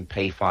the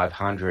S&P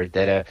 500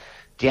 that are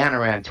down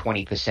around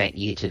 20%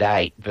 year to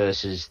date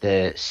versus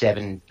the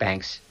 7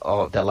 banks,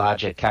 or the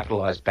larger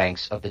capitalized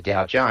banks of the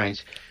Dow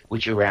Jones,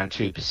 which are around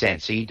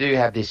 2%. So you do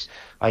have this,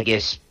 I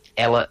guess,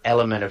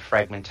 element of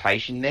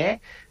fragmentation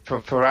there.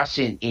 For us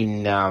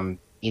in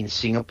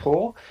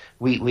Singapore,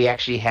 we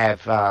actually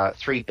have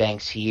 3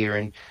 banks here,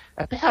 and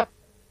about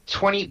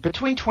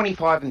between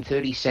 25 and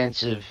 30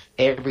 cents of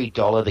every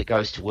dollar that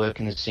goes to work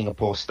in the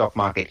Singapore stock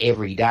market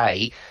every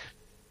day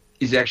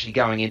is actually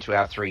going into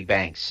our 3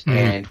 banks. Mm-hmm.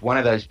 And one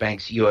of those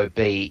banks,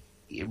 UOB,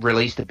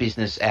 released a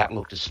business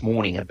outlook this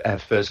morning, a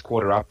first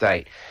quarter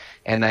update.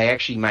 And they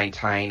actually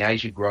maintain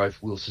Asia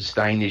growth will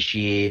sustain this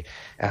year.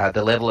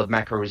 The level of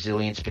macro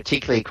resilience,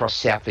 particularly across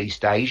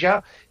Southeast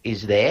Asia,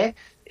 is there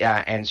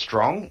and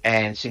strong.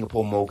 And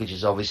Singapore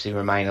mortgages obviously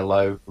remain a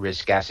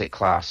low-risk asset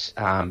class.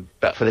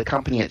 But for the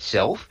company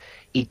itself,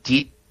 it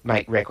did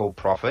make record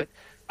profit.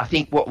 I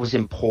think what was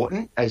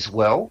important as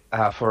well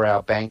for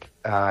our bank,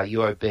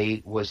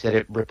 UOB, was that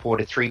it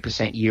reported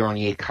 3%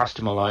 year-on-year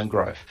customer loan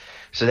growth.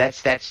 So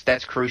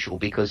that's crucial,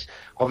 because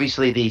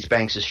obviously these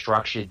banks are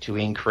structured to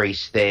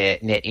increase their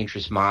net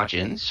interest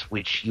margins,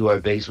 which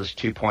UOB's was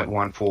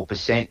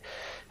 2.14%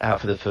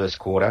 for the first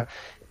quarter.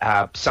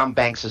 Some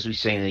banks, as we've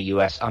seen in the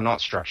US, are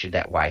not structured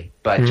that way.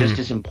 But just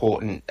as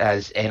important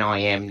as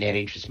NIM, net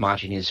interest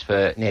margin, is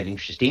for net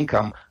interest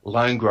income,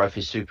 loan growth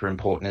is super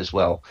important as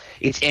well.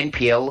 It's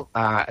NPL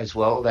as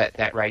well.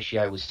 That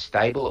ratio was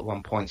stable at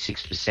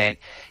 1.6%.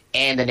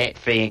 And the net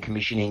fee and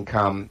commission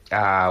income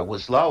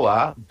was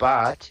lower,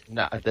 but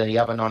the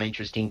other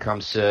non-interest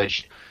income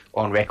surged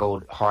on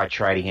record high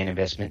trading and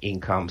investment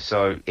income.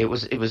 So it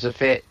was a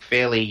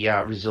fairly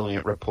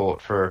resilient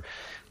report for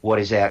what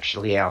is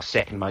actually our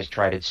second most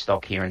traded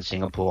stock here in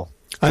Singapore.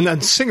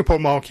 And Singapore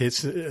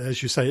markets,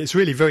 as you say, it's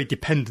really very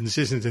dependent,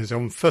 isn't it,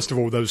 on, first of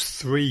all, those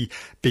 3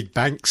 big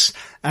banks,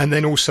 and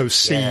then also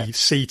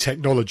C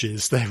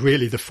Technologies. They're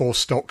really the 4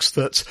 stocks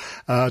that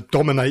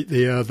dominate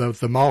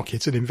the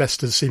market, and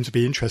investors seem to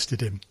be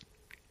interested in.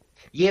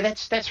 Yeah,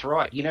 that's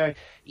right. You know,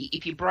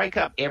 if you break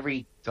up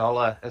every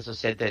dollar, as I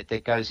said,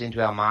 that goes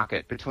into our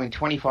market, between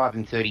 25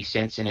 and 30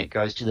 cents in it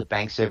goes to the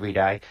banks every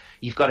day.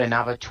 You've got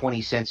another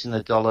 20 cents in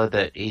the dollar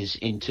that is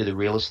into the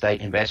real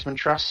estate investment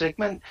trust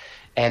segment.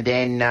 And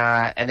then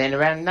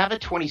around another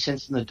 20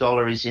 cents in the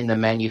dollar is in the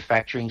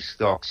manufacturing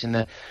stocks. And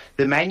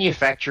the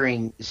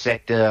manufacturing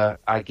sector,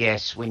 I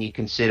guess, when you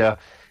consider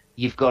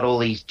you've got all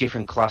these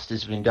different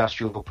clusters of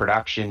industrial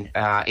production,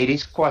 it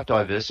is quite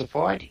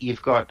diversified.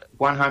 You've got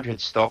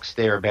 100 stocks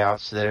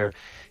thereabouts that are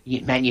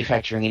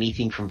manufacturing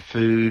anything from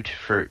food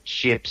for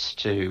ships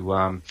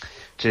to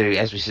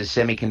as we said,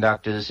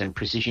 semiconductors and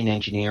precision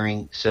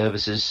engineering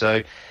services.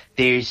 So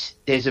there's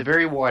a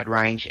very wide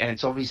range, and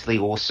it's obviously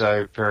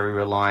also very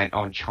reliant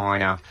on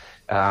China.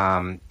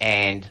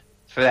 And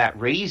for that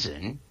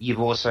reason,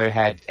 you've also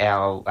had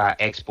our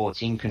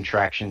exports in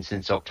contraction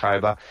since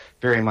October,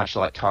 very much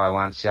like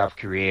Taiwan, South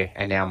Korea,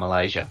 and now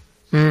Malaysia.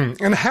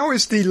 And how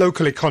is the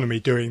local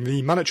economy doing?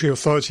 The Monetary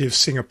Authority of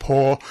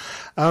Singapore,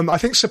 I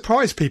think,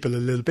 surprised people a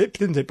little bit,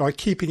 didn't it, by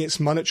keeping its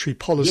monetary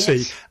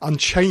policy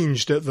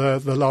unchanged at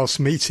the last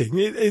meeting.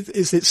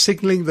 Is it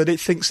signalling that it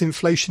thinks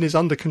inflation is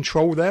under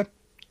control there?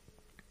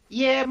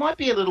 Yeah, it might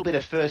be a little bit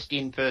of first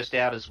in, first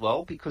out as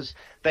well, because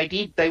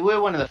they were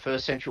one of the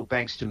first central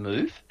banks to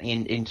move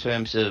in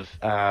terms of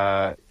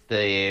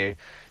the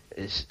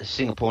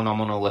Singapore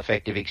nominal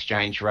effective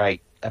exchange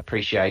rate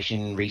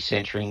appreciation,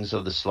 recenterings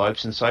of the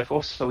slopes and so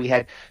forth. So we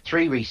had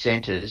 3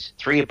 recenters,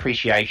 3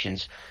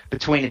 appreciations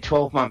between a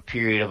 12-month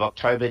period of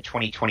October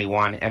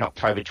 2021 and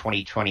October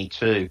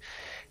 2022.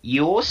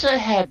 You also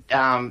had,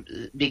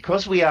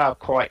 because we are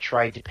quite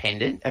trade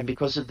dependent and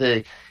because of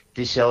the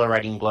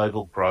decelerating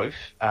global growth,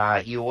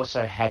 you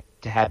also had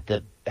to have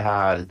the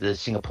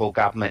Singapore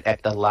government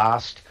at the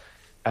last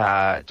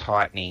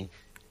tightening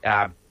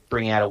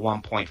bring out a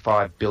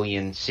 1.5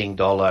 billion Sing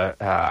dollar,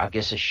 I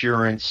guess,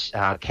 assurance,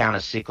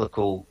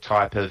 counter-cyclical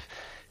type of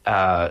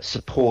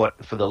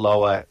support for the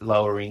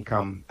lower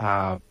income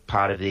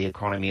part of the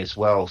economy as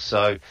well.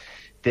 So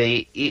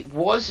it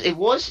was a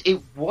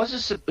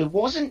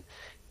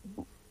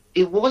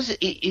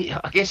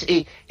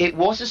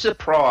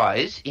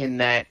surprise in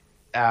that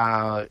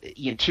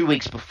 2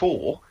 weeks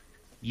before,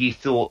 you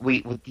thought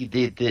we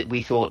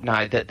thought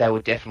that they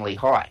would definitely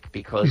hike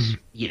because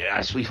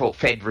as we thought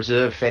Fed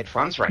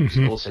funds rate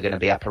was also going to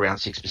be up around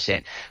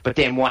 6%. But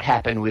then what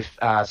happened with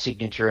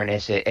Signature and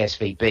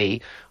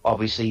SVB?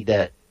 Obviously,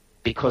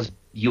 because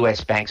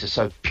US banks are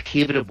so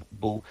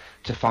pivotal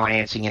to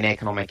financing and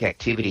economic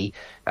activity,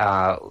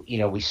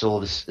 we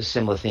saw a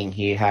similar thing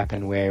here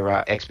happen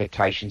where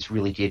expectations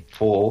really did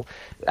fall,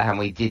 and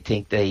we did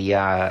think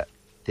the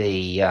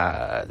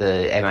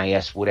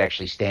MAS would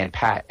actually stand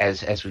pat,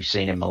 as we've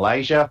seen in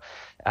Malaysia.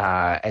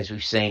 as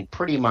we've seen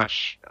pretty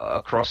much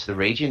across the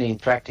region. In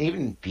fact,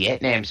 even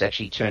Vietnam's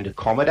actually turned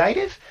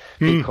accommodative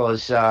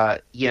because,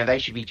 they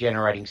should be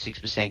generating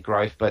 6%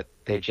 growth, but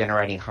they're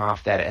generating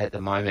half that at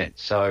the moment.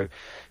 So,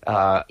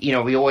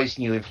 we always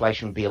knew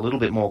inflation would be a little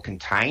bit more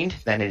contained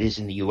than it is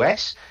in the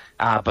US.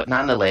 But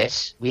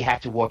nonetheless, we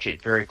have to watch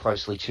it very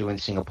closely too in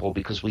Singapore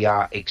because we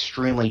are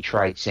extremely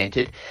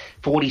trade-centered.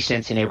 40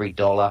 cents in every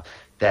dollar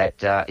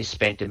that is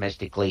spent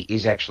domestically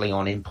is actually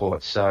on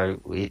imports. So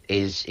it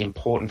is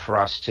important for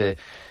us to,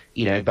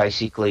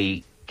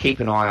 basically keep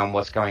an eye on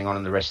what's going on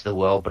in the rest of the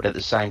world. But at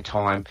the same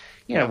time,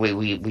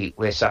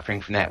 we're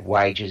suffering from that.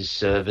 Wages,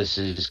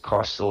 services,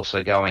 costs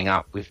also going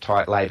up with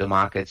tight labour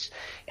markets,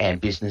 and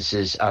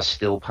businesses are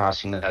still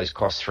passing those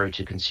costs through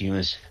to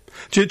consumers.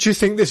 Do you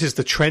think this is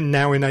the trend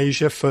now in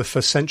Asia for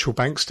central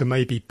banks to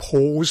maybe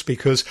pause?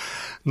 Because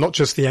not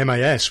just the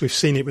MAS, we've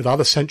seen it with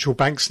other central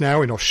banks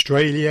now in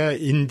Australia,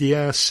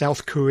 India,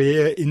 South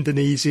Korea,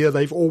 Indonesia.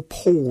 They've all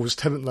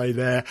paused, haven't they,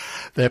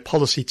 their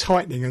policy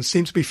tightening and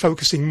seem to be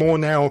focusing more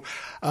now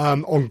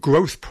on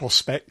growth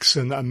prospects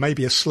and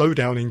maybe a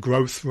slowdown in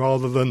growth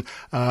rather than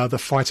the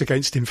fight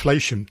against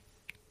inflation.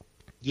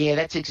 Yeah,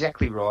 that's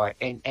exactly right.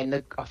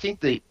 And I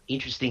think the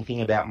interesting thing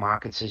about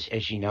markets,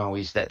 as you know,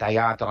 is that they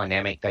are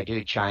dynamic. They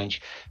do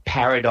change.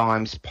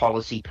 Paradigms,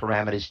 policy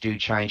parameters do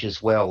change as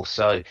well.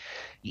 So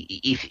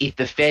if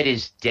the Fed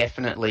is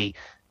definitely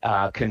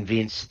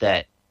convinced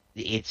that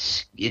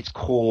its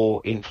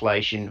core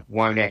inflation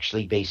won't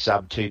actually be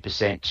sub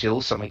 2%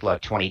 till something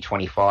like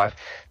 2025,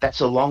 that's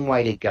a long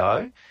way to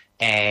go.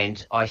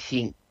 And I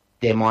think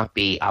there might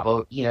be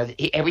other,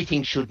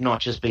 everything should not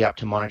just be up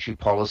to monetary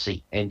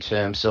policy in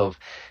terms of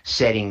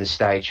setting the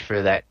stage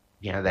for that,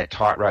 that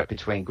tightrope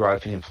between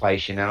growth and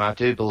inflation. And I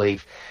do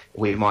believe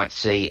we might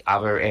see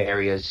other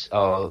areas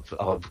of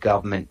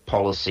government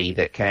policy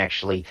that can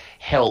actually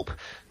help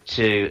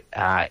to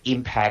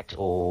impact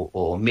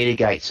or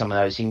mitigate some of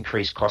those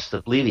increased costs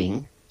of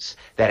living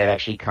that have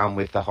actually come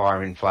with the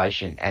higher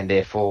inflation, and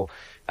therefore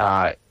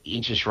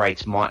interest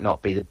rates might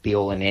not be the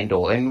be-all and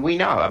end-all. And we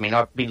know,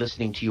 I've been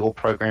listening to your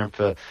program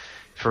for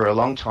a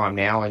long time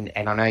now, and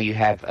I know you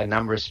have a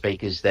number of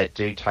speakers that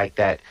do take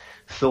that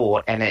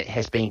thought, and it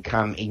has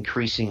become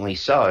increasingly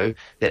so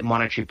that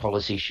monetary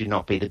policy should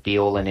not be the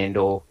be-all and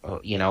end-all,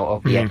 of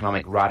the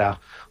economic rudder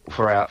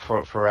for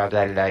our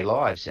day-to-day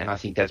lives. And I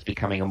think that's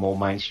becoming a more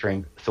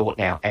mainstream thought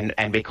now.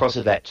 And because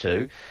of that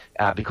too,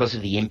 because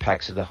of the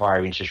impacts of the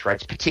higher interest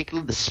rates,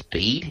 particularly the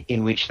speed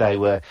in which they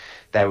were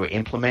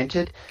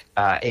implemented,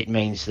 it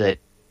means that,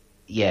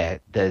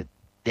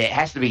 there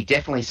has to be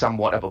definitely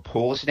somewhat of a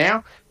pause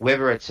now.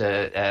 Whether it's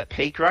a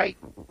peak rate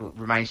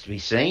remains to be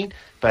seen,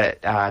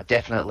 but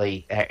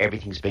definitely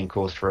everything's been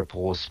caused for a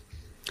pause.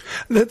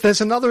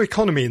 There's another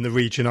economy in the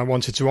region I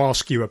wanted to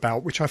ask you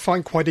about, which I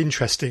find quite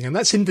interesting, and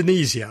that's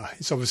Indonesia.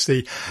 It's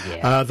obviously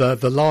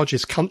the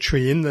largest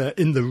country in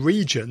the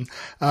region,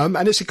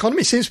 and its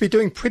economy seems to be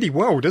doing pretty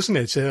well, doesn't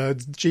it?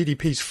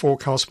 GDP's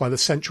forecast by the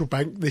central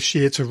bank this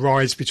year to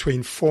rise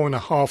between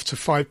 4.5% to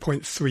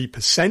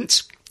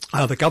 5.3%.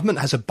 The government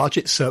has a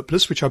budget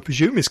surplus, which I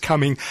presume is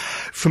coming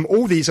from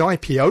all these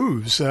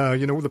IPOs,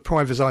 all the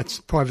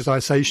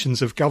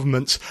privatizations of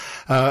governments,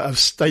 of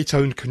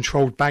state-owned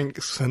controlled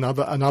banks and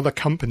other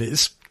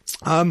companies.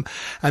 And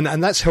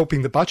that's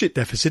helping the budget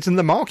deficit, and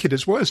the market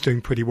as well is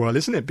doing pretty well,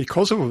 isn't it?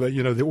 Because of, all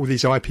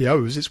these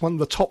IPOs, it's one of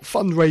the top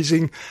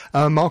fundraising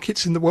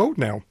markets in the world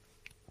now.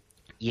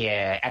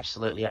 Yeah,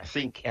 absolutely. I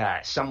think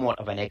somewhat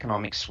of an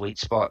economic sweet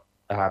spot,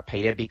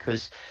 Peter,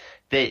 because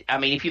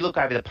if you look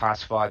over the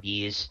past 5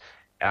 years,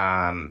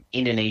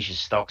 Indonesia's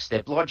stocks,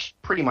 they've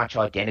lodged pretty much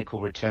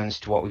identical returns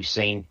to what we've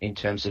seen in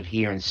terms of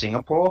here in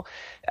Singapore.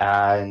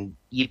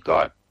 You've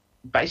got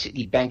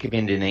basically Bank of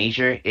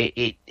Indonesia.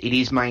 It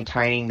is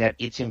maintaining that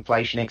its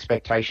inflation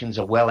expectations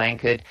are well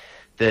anchored.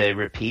 The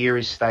rupiah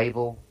is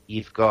stable.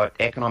 You've got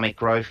economic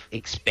growth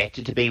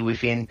expected to be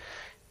within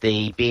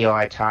the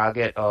BI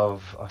target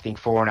of, I think,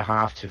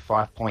 4.5% to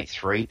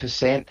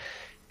 5.3%.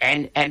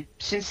 And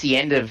since the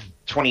end of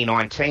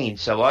 2019,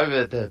 so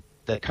over the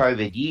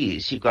COVID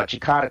years, you've got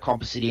Jakarta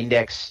Composite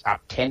Index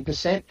up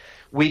 10%.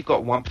 We've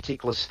got one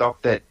particular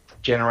stock that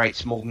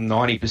generates more than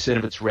 90%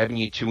 of its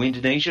revenue to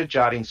Indonesia,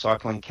 Jardine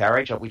Cycle and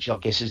Carriage, which I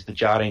guess is the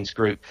Jardines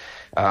Group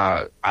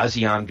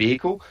ASEAN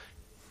vehicle.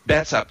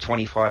 That's up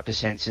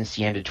 25% since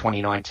the end of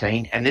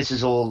 2019. And this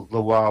is all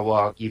the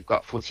while you've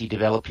got FTSE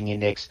Developing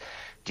Index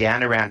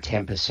down around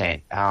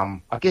 10%.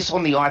 I guess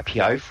on the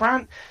IPO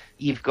front,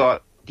 you've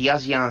got the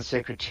ASEAN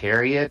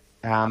Secretariat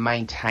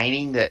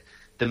maintaining that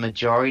the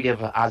majority of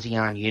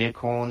ASEAN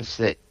unicorns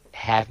that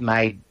have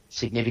made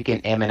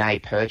significant M&A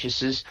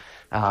purchases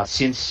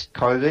since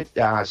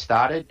COVID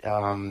started,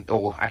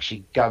 or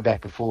actually go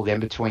back before then,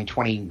 between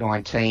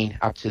 2019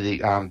 up to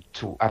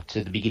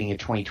the beginning of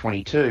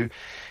 2022,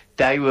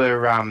 they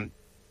were,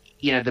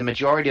 the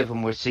majority of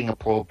them were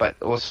Singapore,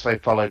 but also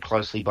followed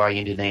closely by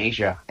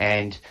Indonesia.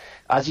 And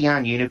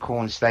ASEAN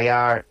unicorns, they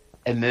are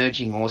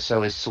emerging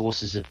also as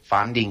sources of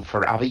funding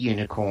for other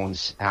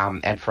unicorns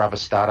and for other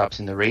startups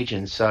in the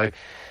region. So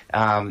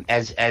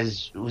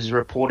as was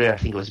reported, I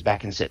think it was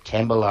back in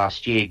September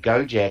last year,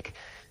 Gojek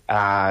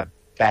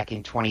back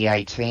in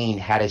 2018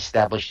 had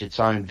established its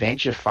own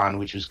venture fund,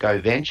 which was Go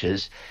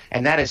Ventures,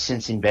 and that has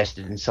since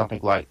invested in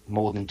something like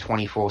more than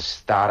 24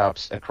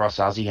 startups across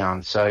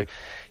ASEAN. So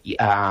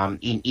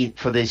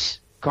for this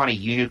kind of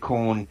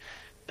unicorn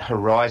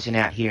horizon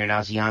out here in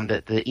ASEAN,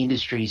 that the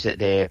industries that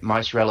they're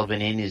most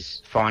relevant in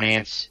is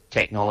finance,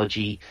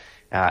 technology,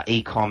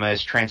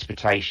 e-commerce,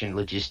 transportation,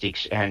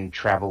 logistics, and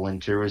travel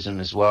and tourism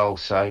as well.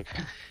 So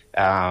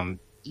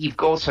you've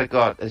also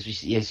got,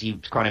 as you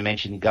kind of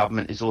mentioned, the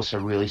government is also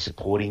really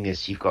supporting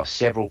this. You've got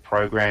several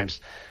programs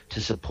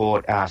to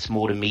support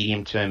small to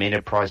medium-term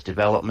enterprise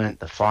development,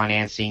 the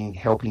financing,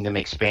 helping them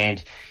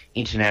expand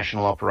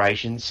international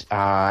operations.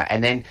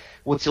 And then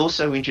what's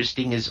also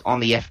interesting is on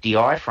the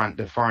FDI front,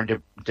 the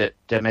foreign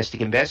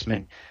domestic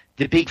investment,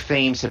 the big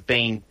themes have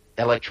been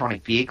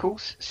electronic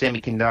vehicles,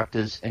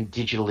 semiconductors, and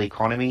digital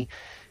economy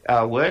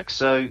work.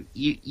 So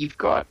you've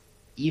got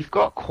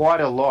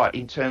quite a lot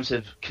in terms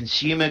of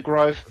consumer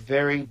growth,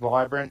 very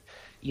vibrant.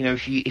 You know,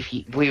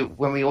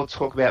 when we all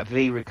talk about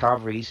V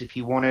recoveries, if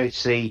you want to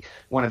see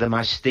one of the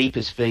most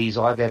steepest Vs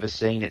I've ever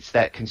seen, it's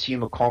that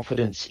consumer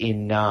confidence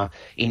in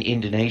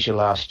Indonesia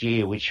last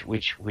year, which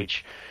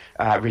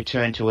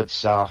returned to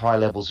its high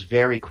levels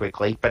very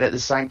quickly. But at the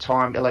same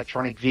time,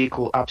 electronic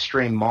vehicle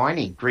upstream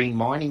mining, green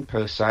mining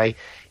per se,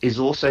 is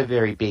also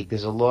very big.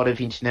 There's a lot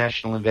of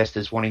international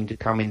investors wanting to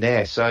come in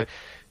there. So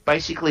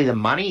basically the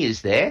money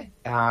is there,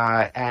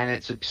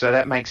 and so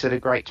that makes it a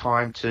great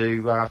time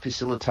to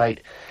facilitate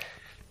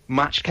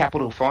much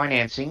capital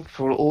financing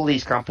for all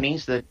these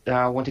companies that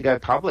want to go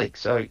public.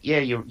 So yeah,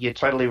 you're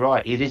totally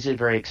right. It is a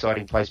very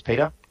exciting place,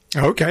 Peter.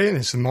 Okay, and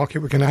it's a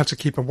market we're going to have to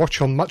keep a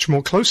watch on much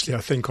more closely,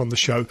 I think, on the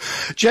show.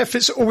 Jeff,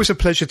 it's always a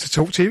pleasure to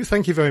talk to you.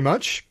 Thank you very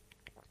much.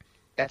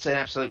 That's an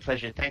absolute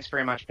pleasure. Thanks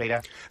very much,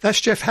 Peter.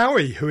 That's Jeff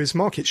Howie, who is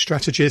market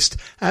strategist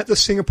at the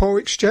Singapore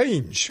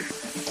Exchange.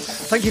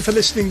 Thank you for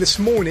listening this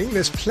morning.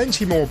 There's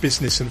plenty more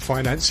business and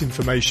finance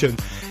information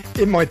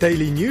in my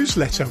daily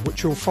newsletter,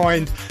 which you'll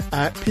find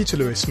at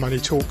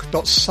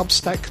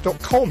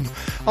peterlewismoneytalk.substack.com.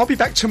 I'll be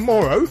back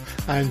tomorrow,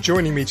 and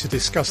joining me to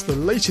discuss the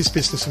latest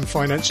business and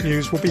finance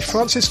news will be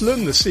Francis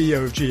Lun, the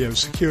CEO of Geo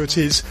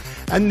Securities,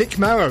 and Nick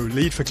Marrow,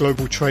 lead for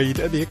global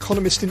trade at the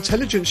Economist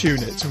Intelligence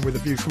Unit. And with a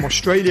view from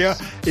Australia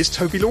is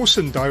Toby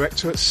Lawson,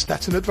 director at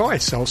Staten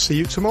Advice. I'll see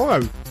you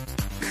tomorrow.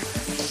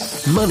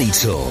 Money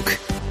Talk